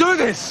have to do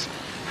this!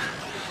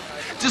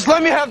 Just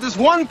let me have this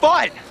one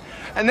fight,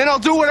 and then I'll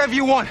do whatever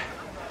you want.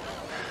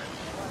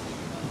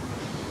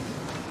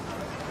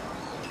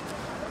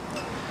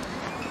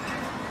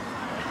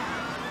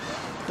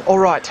 All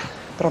right,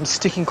 but I'm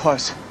sticking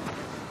close.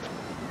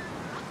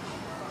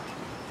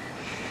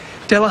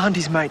 Delahunt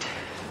is mate.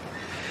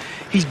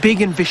 He's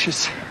big and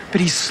vicious,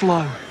 but he's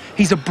slow.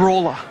 He's a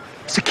brawler.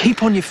 So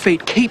keep on your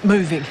feet, keep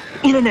moving.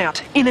 In and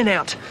out, in and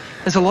out.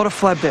 There's a lot of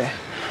flab there.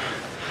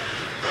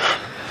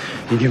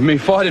 You give me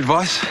fight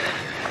advice?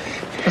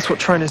 That's what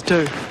trainers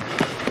do,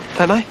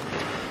 don't they?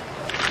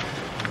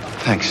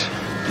 Thanks,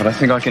 but I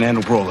think I can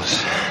handle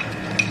brawlers.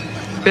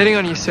 Betting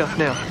on yourself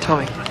now,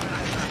 Tommy.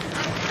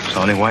 It's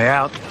the only way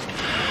out.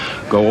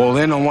 Go all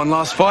in on one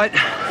last fight,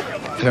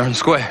 fair and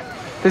square.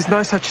 There's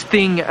no such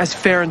thing as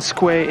fair and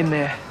square in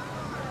there.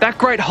 That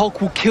great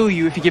Hulk will kill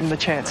you if you give him the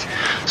chance.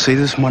 See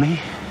this money?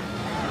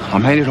 I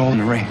made it all in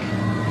the ring.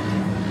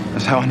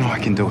 That's how I know I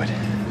can do it.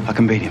 I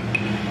can beat him.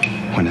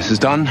 When this is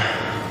done,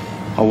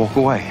 I'll walk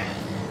away.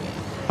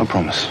 I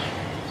promise.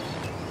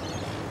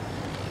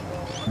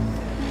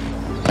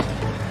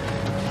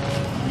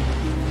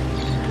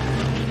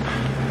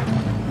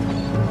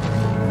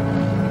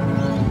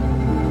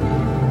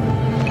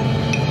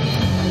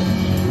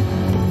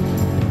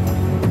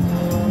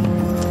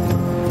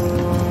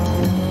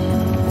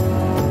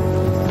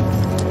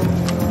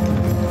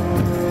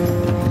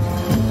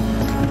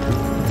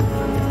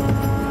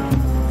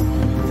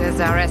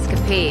 Our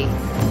escapee.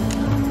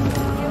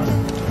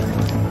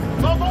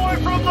 The boy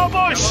from the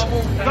bush,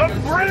 the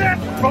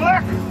brilliant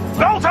black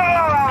belter!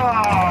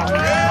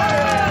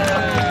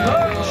 The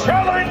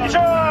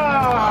challenger!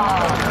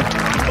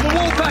 The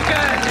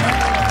Woolpacker!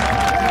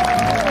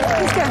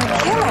 He's going to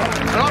kill him.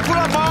 And I put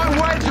up my own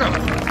wager.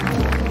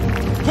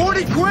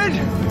 40 quid!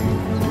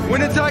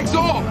 Winner takes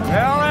all.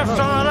 How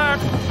after that?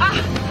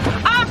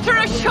 After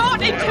a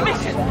short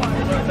intermission.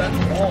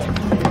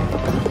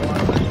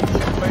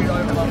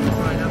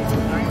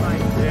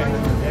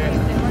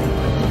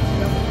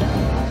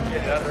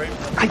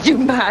 Are you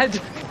mad?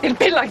 It'll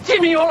be like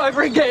Jimmy all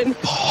over again.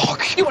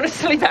 You want to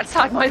sleep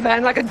outside my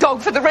van like a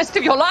dog for the rest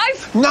of your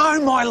life? No,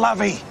 my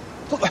lovey.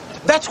 Look,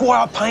 that's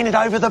why I painted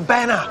over the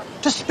banner.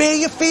 To spare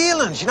your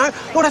feelings, you know?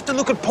 Not have to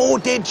look at poor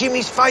dead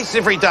Jimmy's face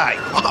every day.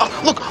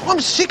 Look, I'm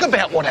sick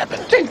about what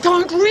happened. Then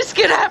don't risk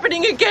it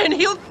happening again.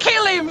 He'll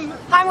kill him.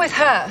 I'm with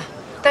her.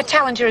 That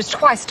challenger is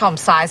twice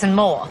Tom's size and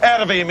more.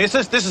 Out of here,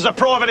 missus. This is a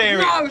private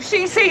area. No,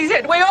 she sees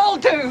it. We all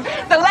do.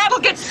 The lad will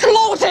get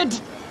slaughtered.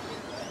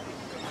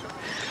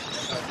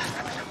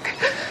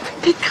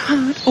 It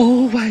can't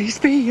always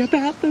be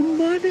about the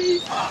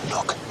money. Oh,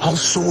 look, I'll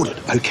sort it,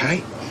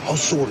 OK? I'll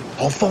sort it.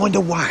 I'll find a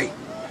way.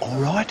 All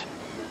right?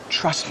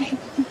 Trust me.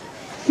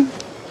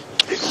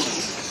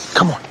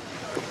 Come on.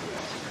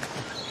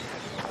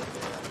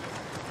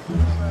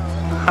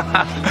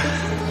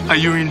 Are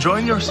you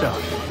enjoying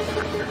yourself?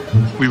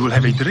 We will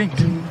have a drink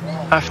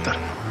after.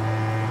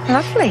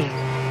 Lovely.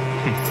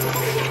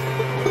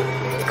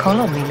 Call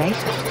on me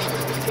later.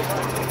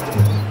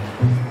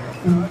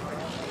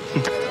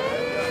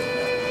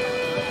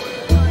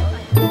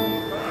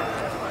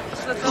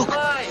 Look,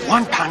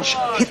 one punch,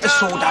 hit the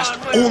sawdust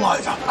all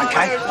over,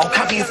 OK? I'll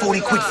cover you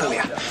 40 quid for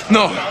you.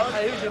 No,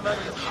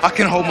 I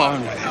can hold my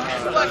own with it.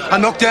 I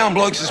knocked down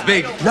blokes as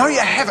big. No, you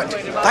haven't.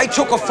 They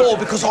took a fall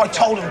because I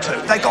told them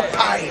to. They got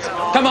paid.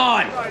 Come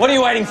on, what are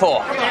you waiting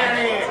for?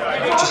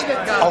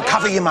 I'll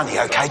cover your money,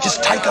 OK?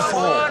 Just take a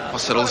fall. I'll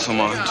settle this on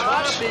my own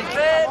terms.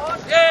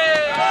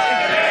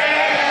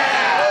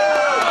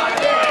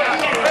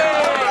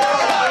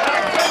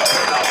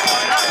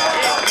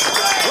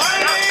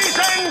 Ladies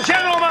and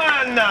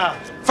gentlemen,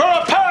 for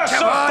a purse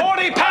of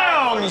 £40.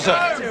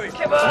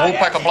 The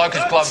Woolpacker bloke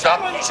is gloved up,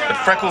 but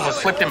Freckles has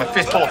slipped him a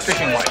fistful of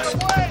fishing weights.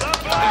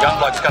 The young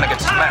bloke's going to get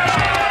smashed.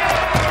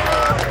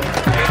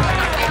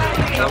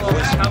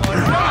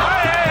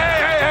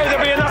 Hey,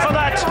 there'll be enough of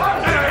that.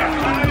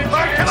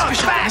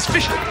 Miss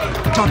Fisher,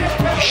 Johnny,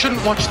 you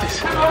shouldn't watch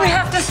this. We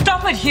have to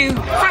stop it, Hugh.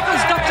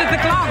 Freckles doctored the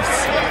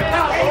gloves.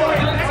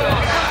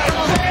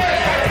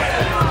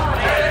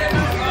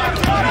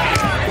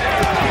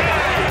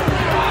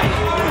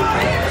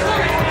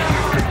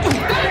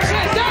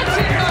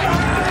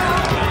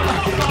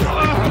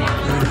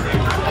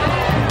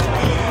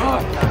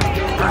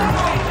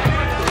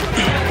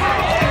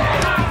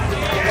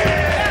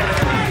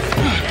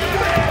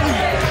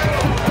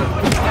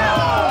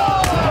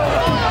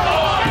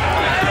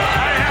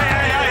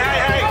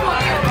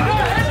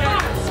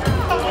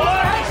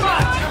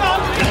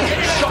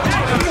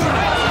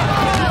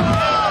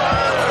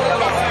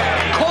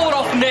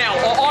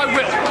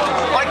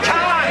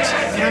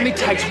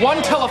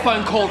 one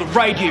telephone call to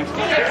raid you.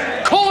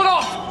 Call it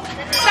off!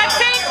 That's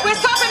it! We're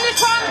stopping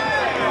this one!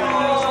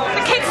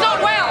 The kid's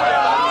not well!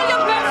 All your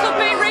bets will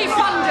be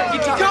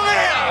refunded! Come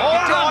here!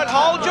 All right,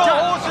 hold your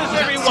horses,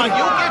 everyone.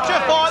 You'll get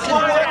your fight.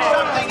 We'll work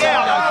something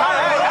out,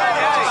 okay?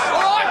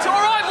 All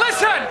right,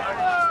 listen!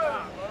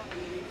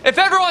 If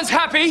everyone's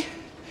happy,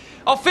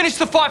 I'll finish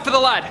the fight for the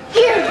lad.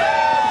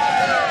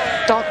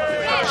 Doc,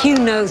 Hugh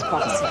knows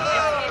boxing.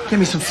 Give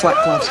me some flat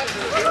gloves.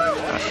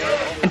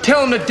 And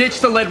tell him to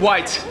ditch the lead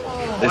weights.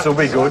 This'll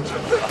be good.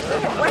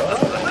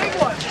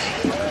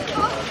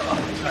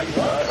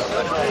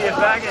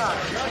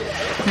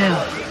 Now,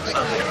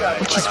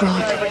 which is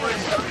right?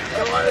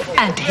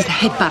 And he's a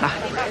headbutter.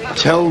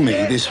 Tell me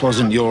this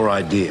wasn't your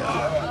idea.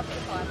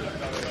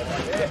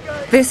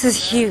 This is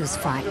Hugh's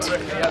fight.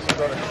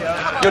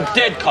 You're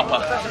dead,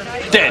 copper.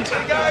 Dead.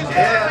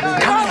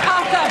 Come on,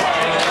 Parker!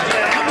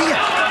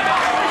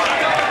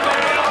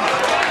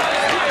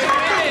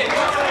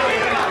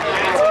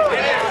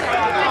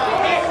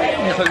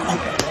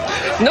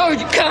 No,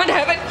 you can't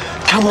have it.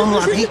 Come on,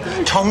 Lovey.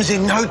 Tom's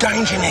in no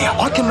danger now.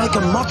 I can make a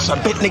mozza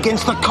betting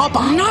against the copper.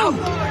 No!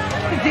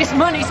 This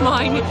money's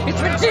mine. It's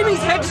for Jimmy's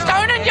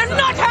headstone and you're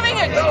not having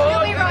it!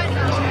 You'll be right.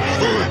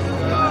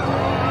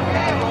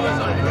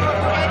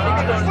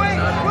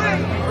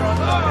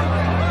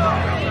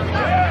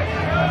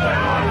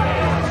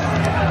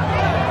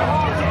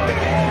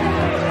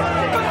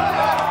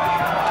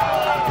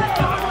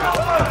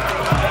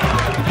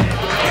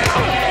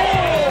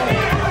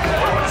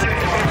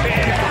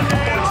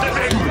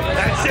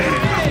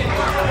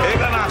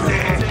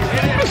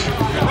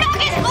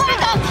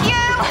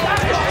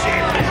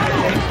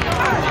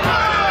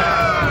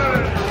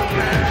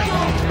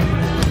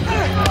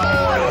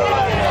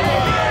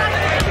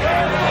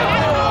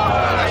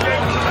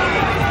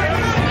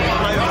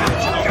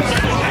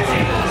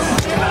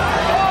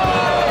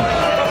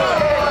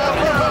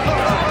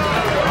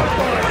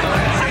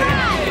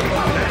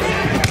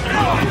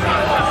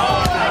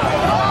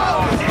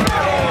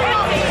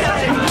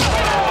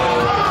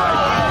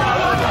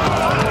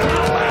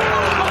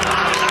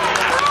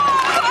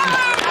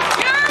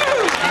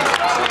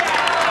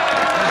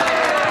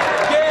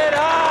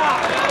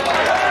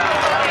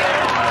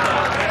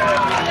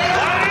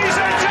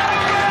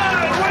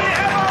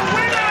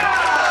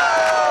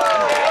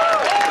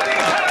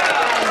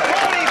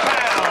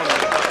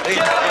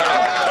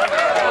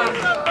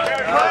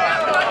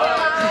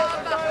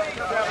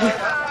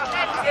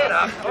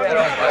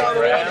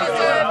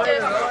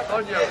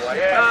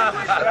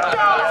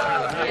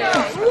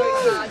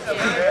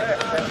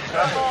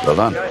 Well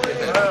done.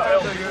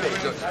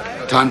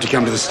 Time to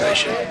come to the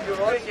station.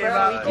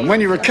 And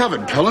when you're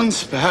recovered,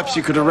 Collins, perhaps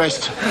you could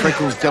arrest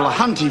Freckles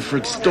Delahunty for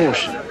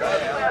extortion.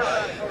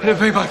 It'd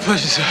be my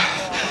pleasure, sir.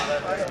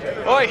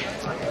 Oi,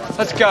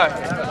 let's go.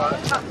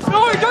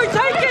 No, don't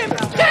take him!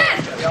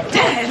 Dad!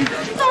 Dad!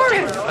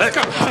 Sorry! Let's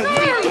go.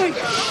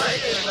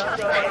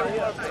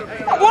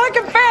 I want to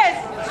confess!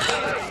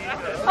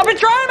 I've been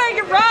trying to make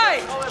it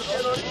right!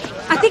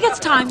 I think it's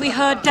time we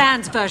heard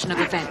Dan's version of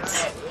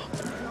events.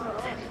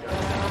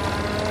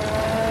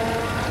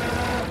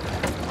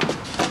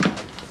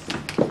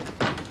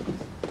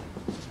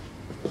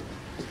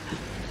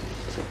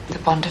 The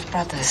bond of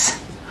brothers.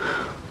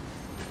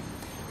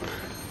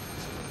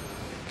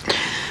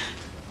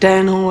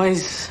 Dan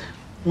always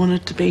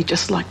wanted to be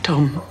just like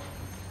Tom.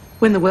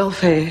 When the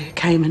welfare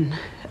came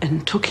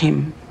and took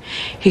him,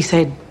 he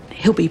said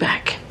he'll be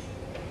back.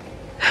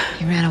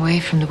 You ran away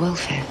from the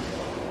welfare.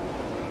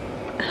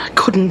 I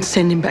couldn't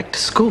send him back to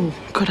school,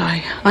 could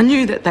I? I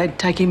knew that they'd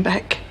take him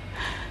back.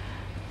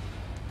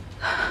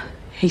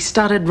 He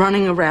started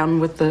running around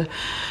with the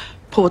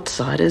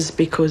Portsiders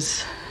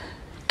because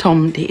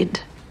Tom did.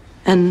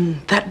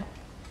 And that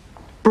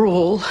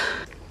brawl,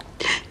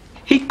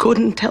 he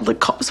couldn't tell the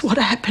cops what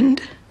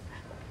happened.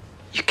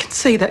 You can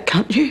see that,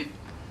 can't you?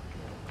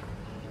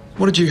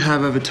 What did you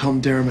have over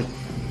Tom Derrimut?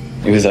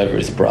 He was over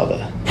his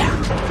brother.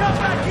 Come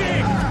back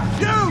here!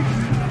 You!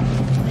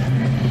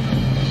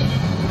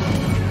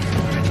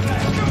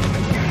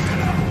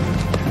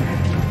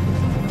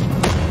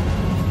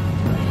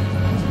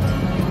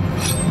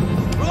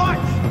 Right!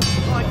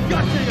 I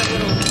got you, you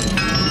little...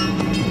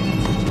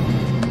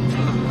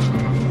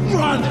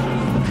 Run!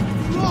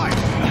 Right!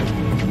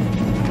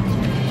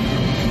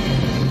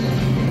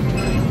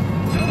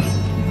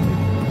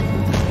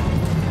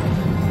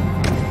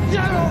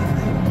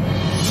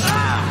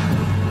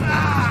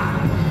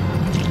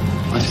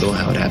 I saw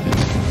how it happened.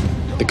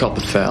 The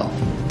copper fell,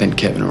 then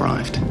Kevin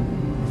arrived.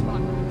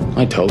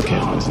 I told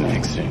Kevin it was an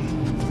accident.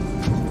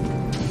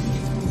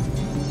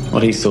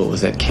 What he saw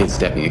was that kid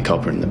stabbing a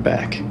copper in the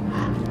back.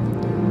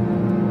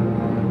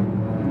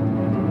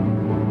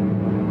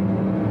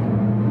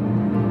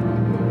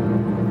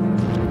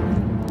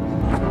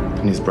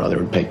 And his brother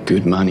would pay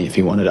good money if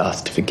he wanted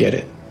us to forget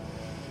it.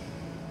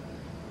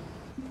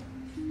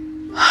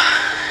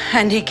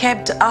 And he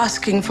kept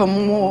asking for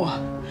more.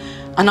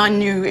 And I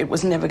knew it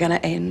was never going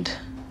to end.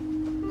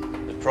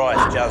 The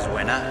price just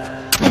went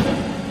up.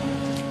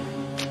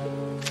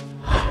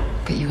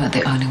 But you weren't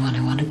the only one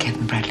who wanted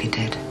Kevin Bradley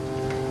dead,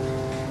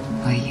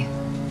 were you?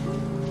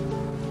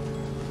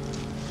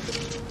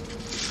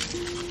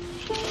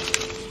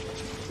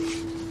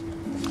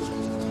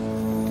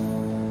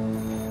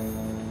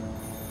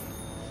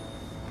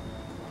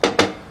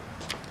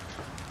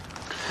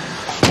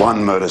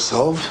 One murder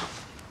solved.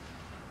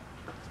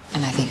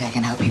 And I think I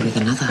can help you with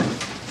another.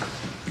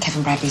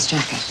 Kevin Bradley's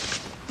jacket.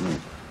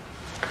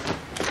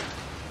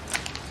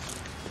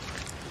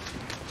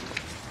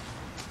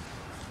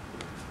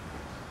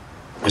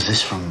 Was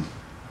this from...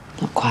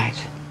 Not quite.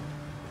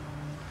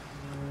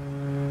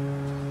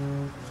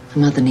 A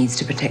mother needs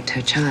to protect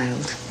her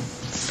child.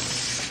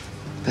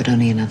 But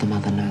only another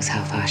mother knows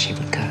how far she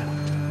would go.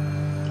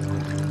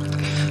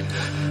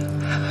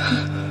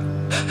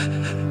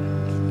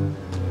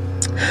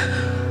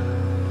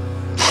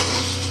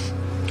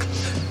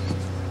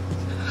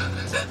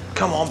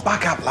 Come on,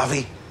 buck up,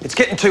 lovey. It's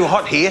getting too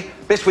hot here.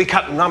 Best we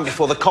cut and run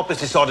before the coppers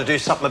decide to do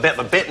something about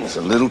the betting. It's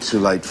a little too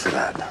late for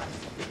that.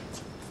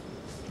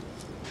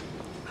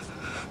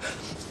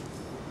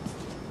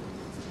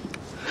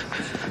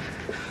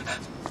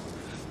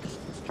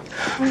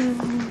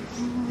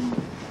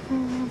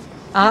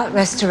 Art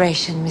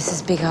restoration,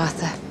 Mrs. Big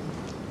Arthur.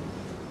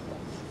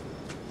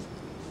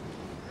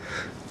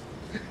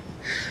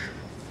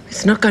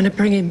 It's not going to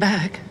bring him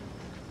back.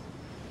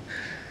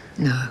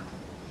 No.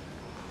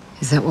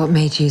 Is that what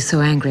made you so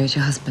angry at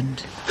your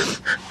husband?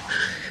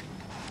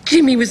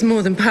 Jimmy was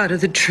more than part of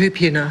the troupe,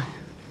 you know.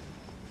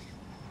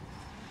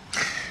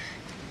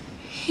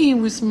 He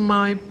was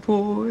my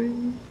boy.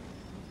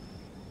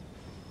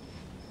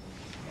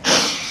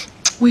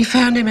 We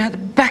found him out the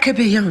back of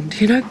beyond,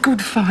 you know,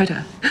 good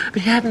fighter.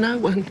 But he had no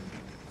one.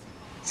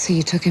 So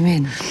you took him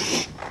in?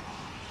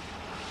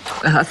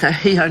 Well, I thought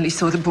he only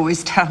saw the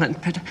boy's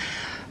talent, but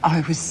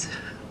I was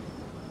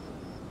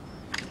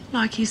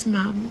like his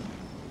mum.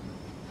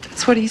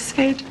 That's what he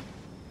said.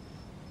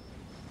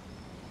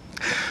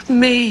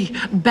 Me,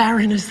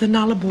 barren as the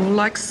nullarbor,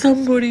 like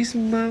somebody's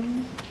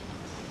mum.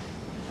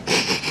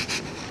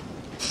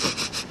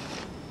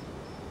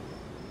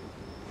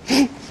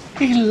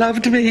 He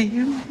loved me.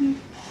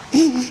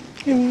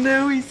 And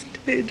now he's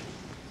dead.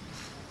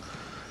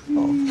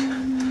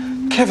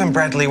 Oh, Kevin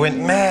Bradley went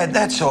mad,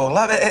 that's all.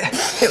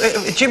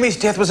 Jimmy's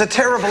death was a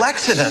terrible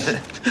accident.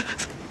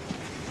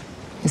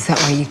 Is that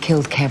why you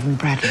killed Kevin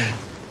Bradley?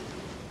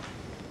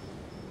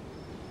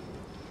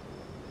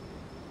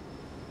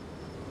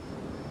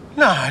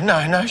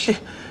 No.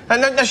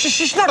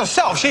 She's not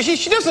herself.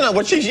 She doesn't know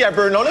what she's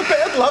yabbering on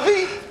about,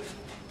 lovey.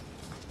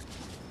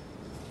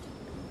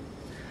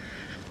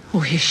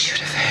 Oh, you should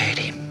have heard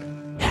him.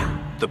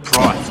 The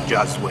price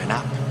just went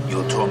up.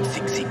 Your Tom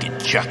thinks he can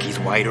chuck his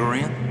weight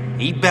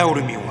around. He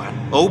belted me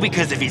one, all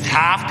because of his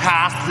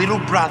half-caste little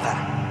brother.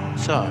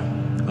 So,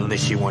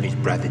 unless you want his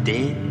brother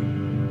dead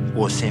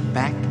or sent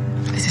back...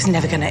 This is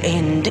never going to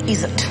end,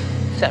 is it?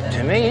 It's up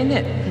to me, isn't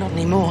it? Not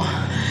anymore.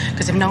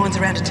 Because if no one's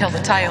around to tell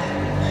the tale,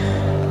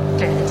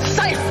 then it's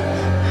safe.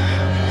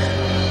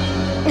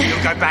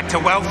 You'll go back to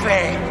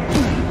welfare.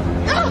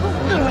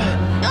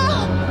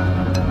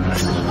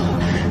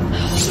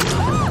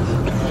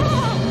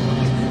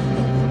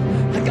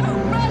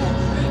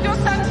 Your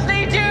sons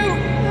need you!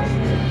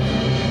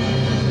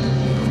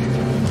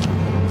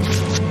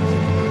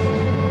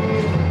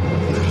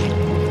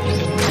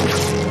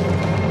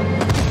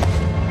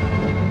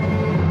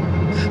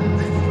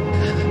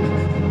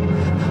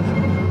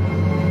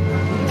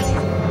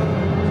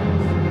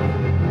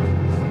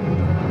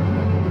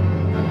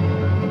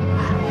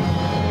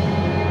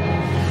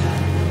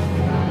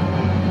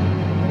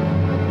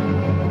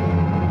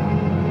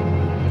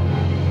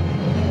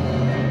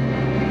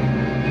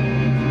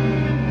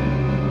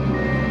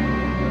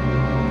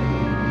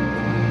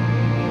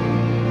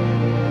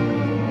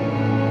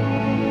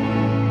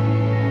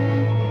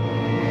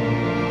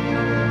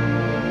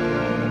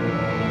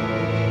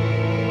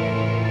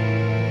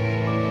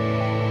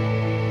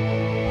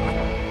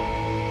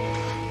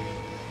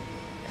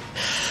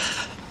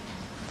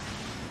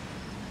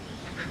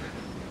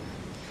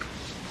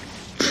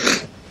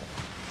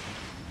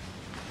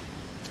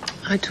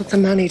 I took the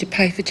money to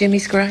pay for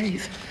Jimmy's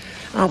grave.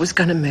 I was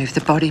going to move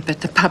the body,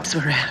 but the pubs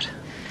were out.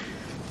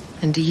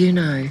 And do you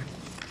know,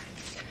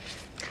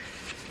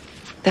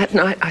 that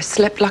night I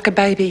slept like a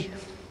baby.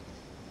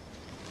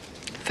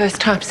 First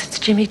time since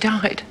Jimmy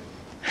died.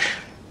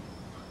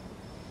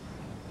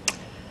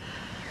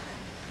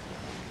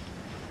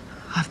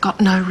 I've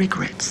got no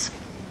regrets.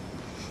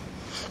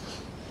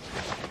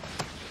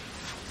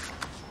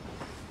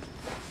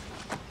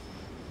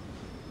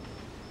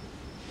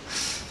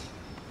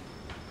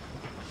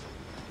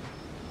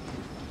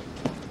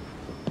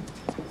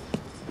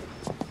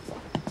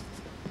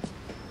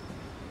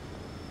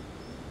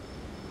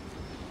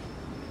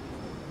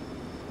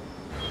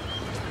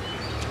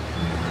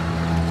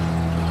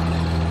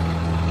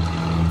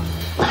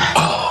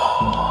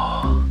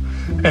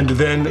 And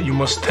then you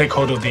must take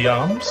hold of the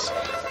arms.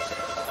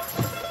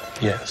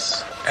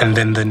 Yes. And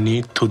then the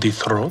knee to the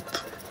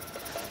throat.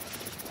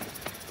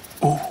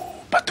 Ooh,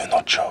 but do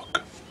not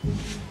choke.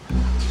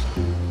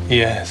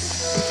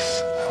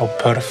 Yes. How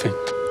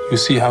perfect. You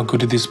see how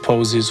good this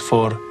pose is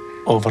for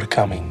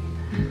overcoming.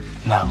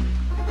 Now,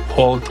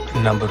 hold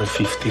number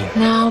 15.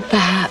 Now,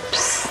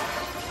 perhaps,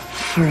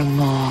 for a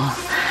more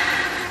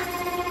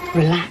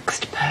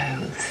relaxed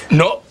pose.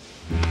 No.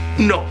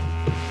 No.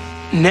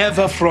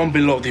 Never from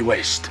below the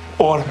waist.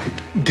 Or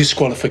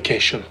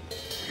disqualification.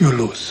 You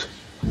lose.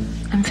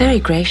 I'm very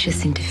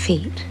gracious in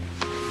defeat.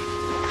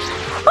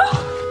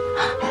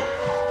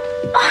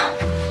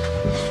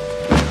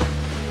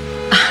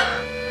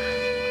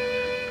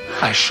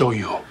 I show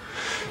you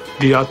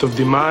the art of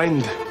the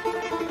mind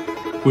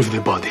with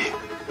the body.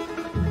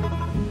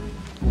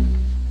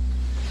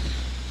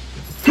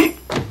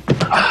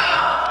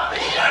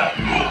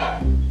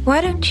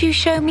 Why don't you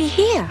show me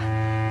here,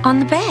 on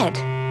the bed?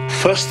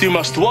 First you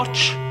must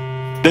watch,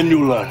 then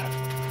you learn.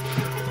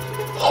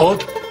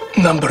 Hold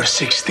number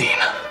 16.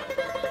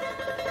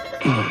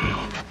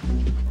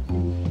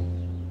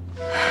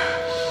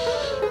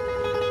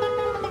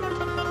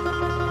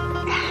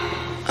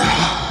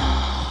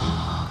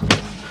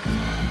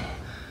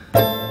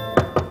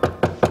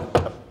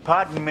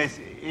 Pardon, miss,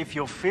 if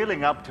you're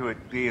feeling up to it,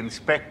 the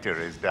inspector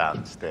is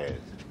downstairs.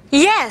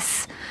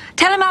 Yes!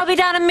 Tell him I'll be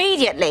down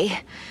immediately.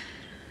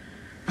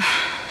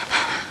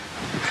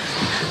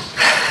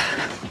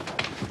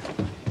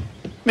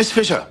 Miss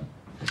Fisher,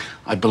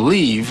 I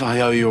believe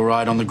I owe you a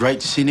ride on the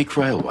Great Scenic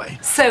Railway.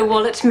 So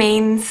Wallet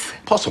means?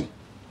 Possum,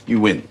 you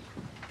win.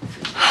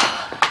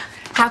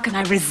 How can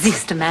I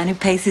resist a man who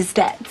pays his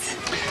debts?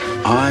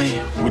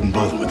 I wouldn't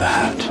bother with the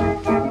hat.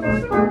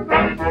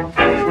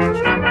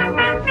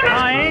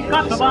 I ain't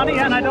got nobody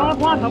and I don't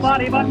want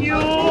nobody but you.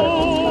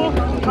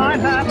 I'd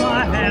have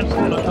my hands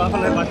full of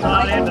trouble if I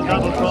tried to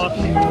double-cross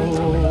you.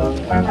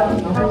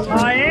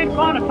 I ain't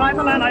gonna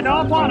trifle and I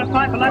don't want to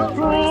trifle, that's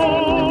true.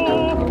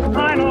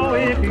 I know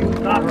if you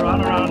stop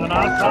run around and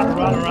I'll stop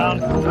run around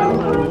too.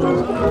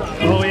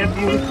 So if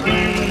you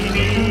see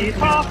me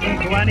talking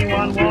to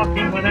anyone,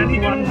 walking with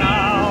anyone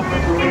now,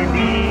 believe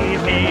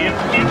me,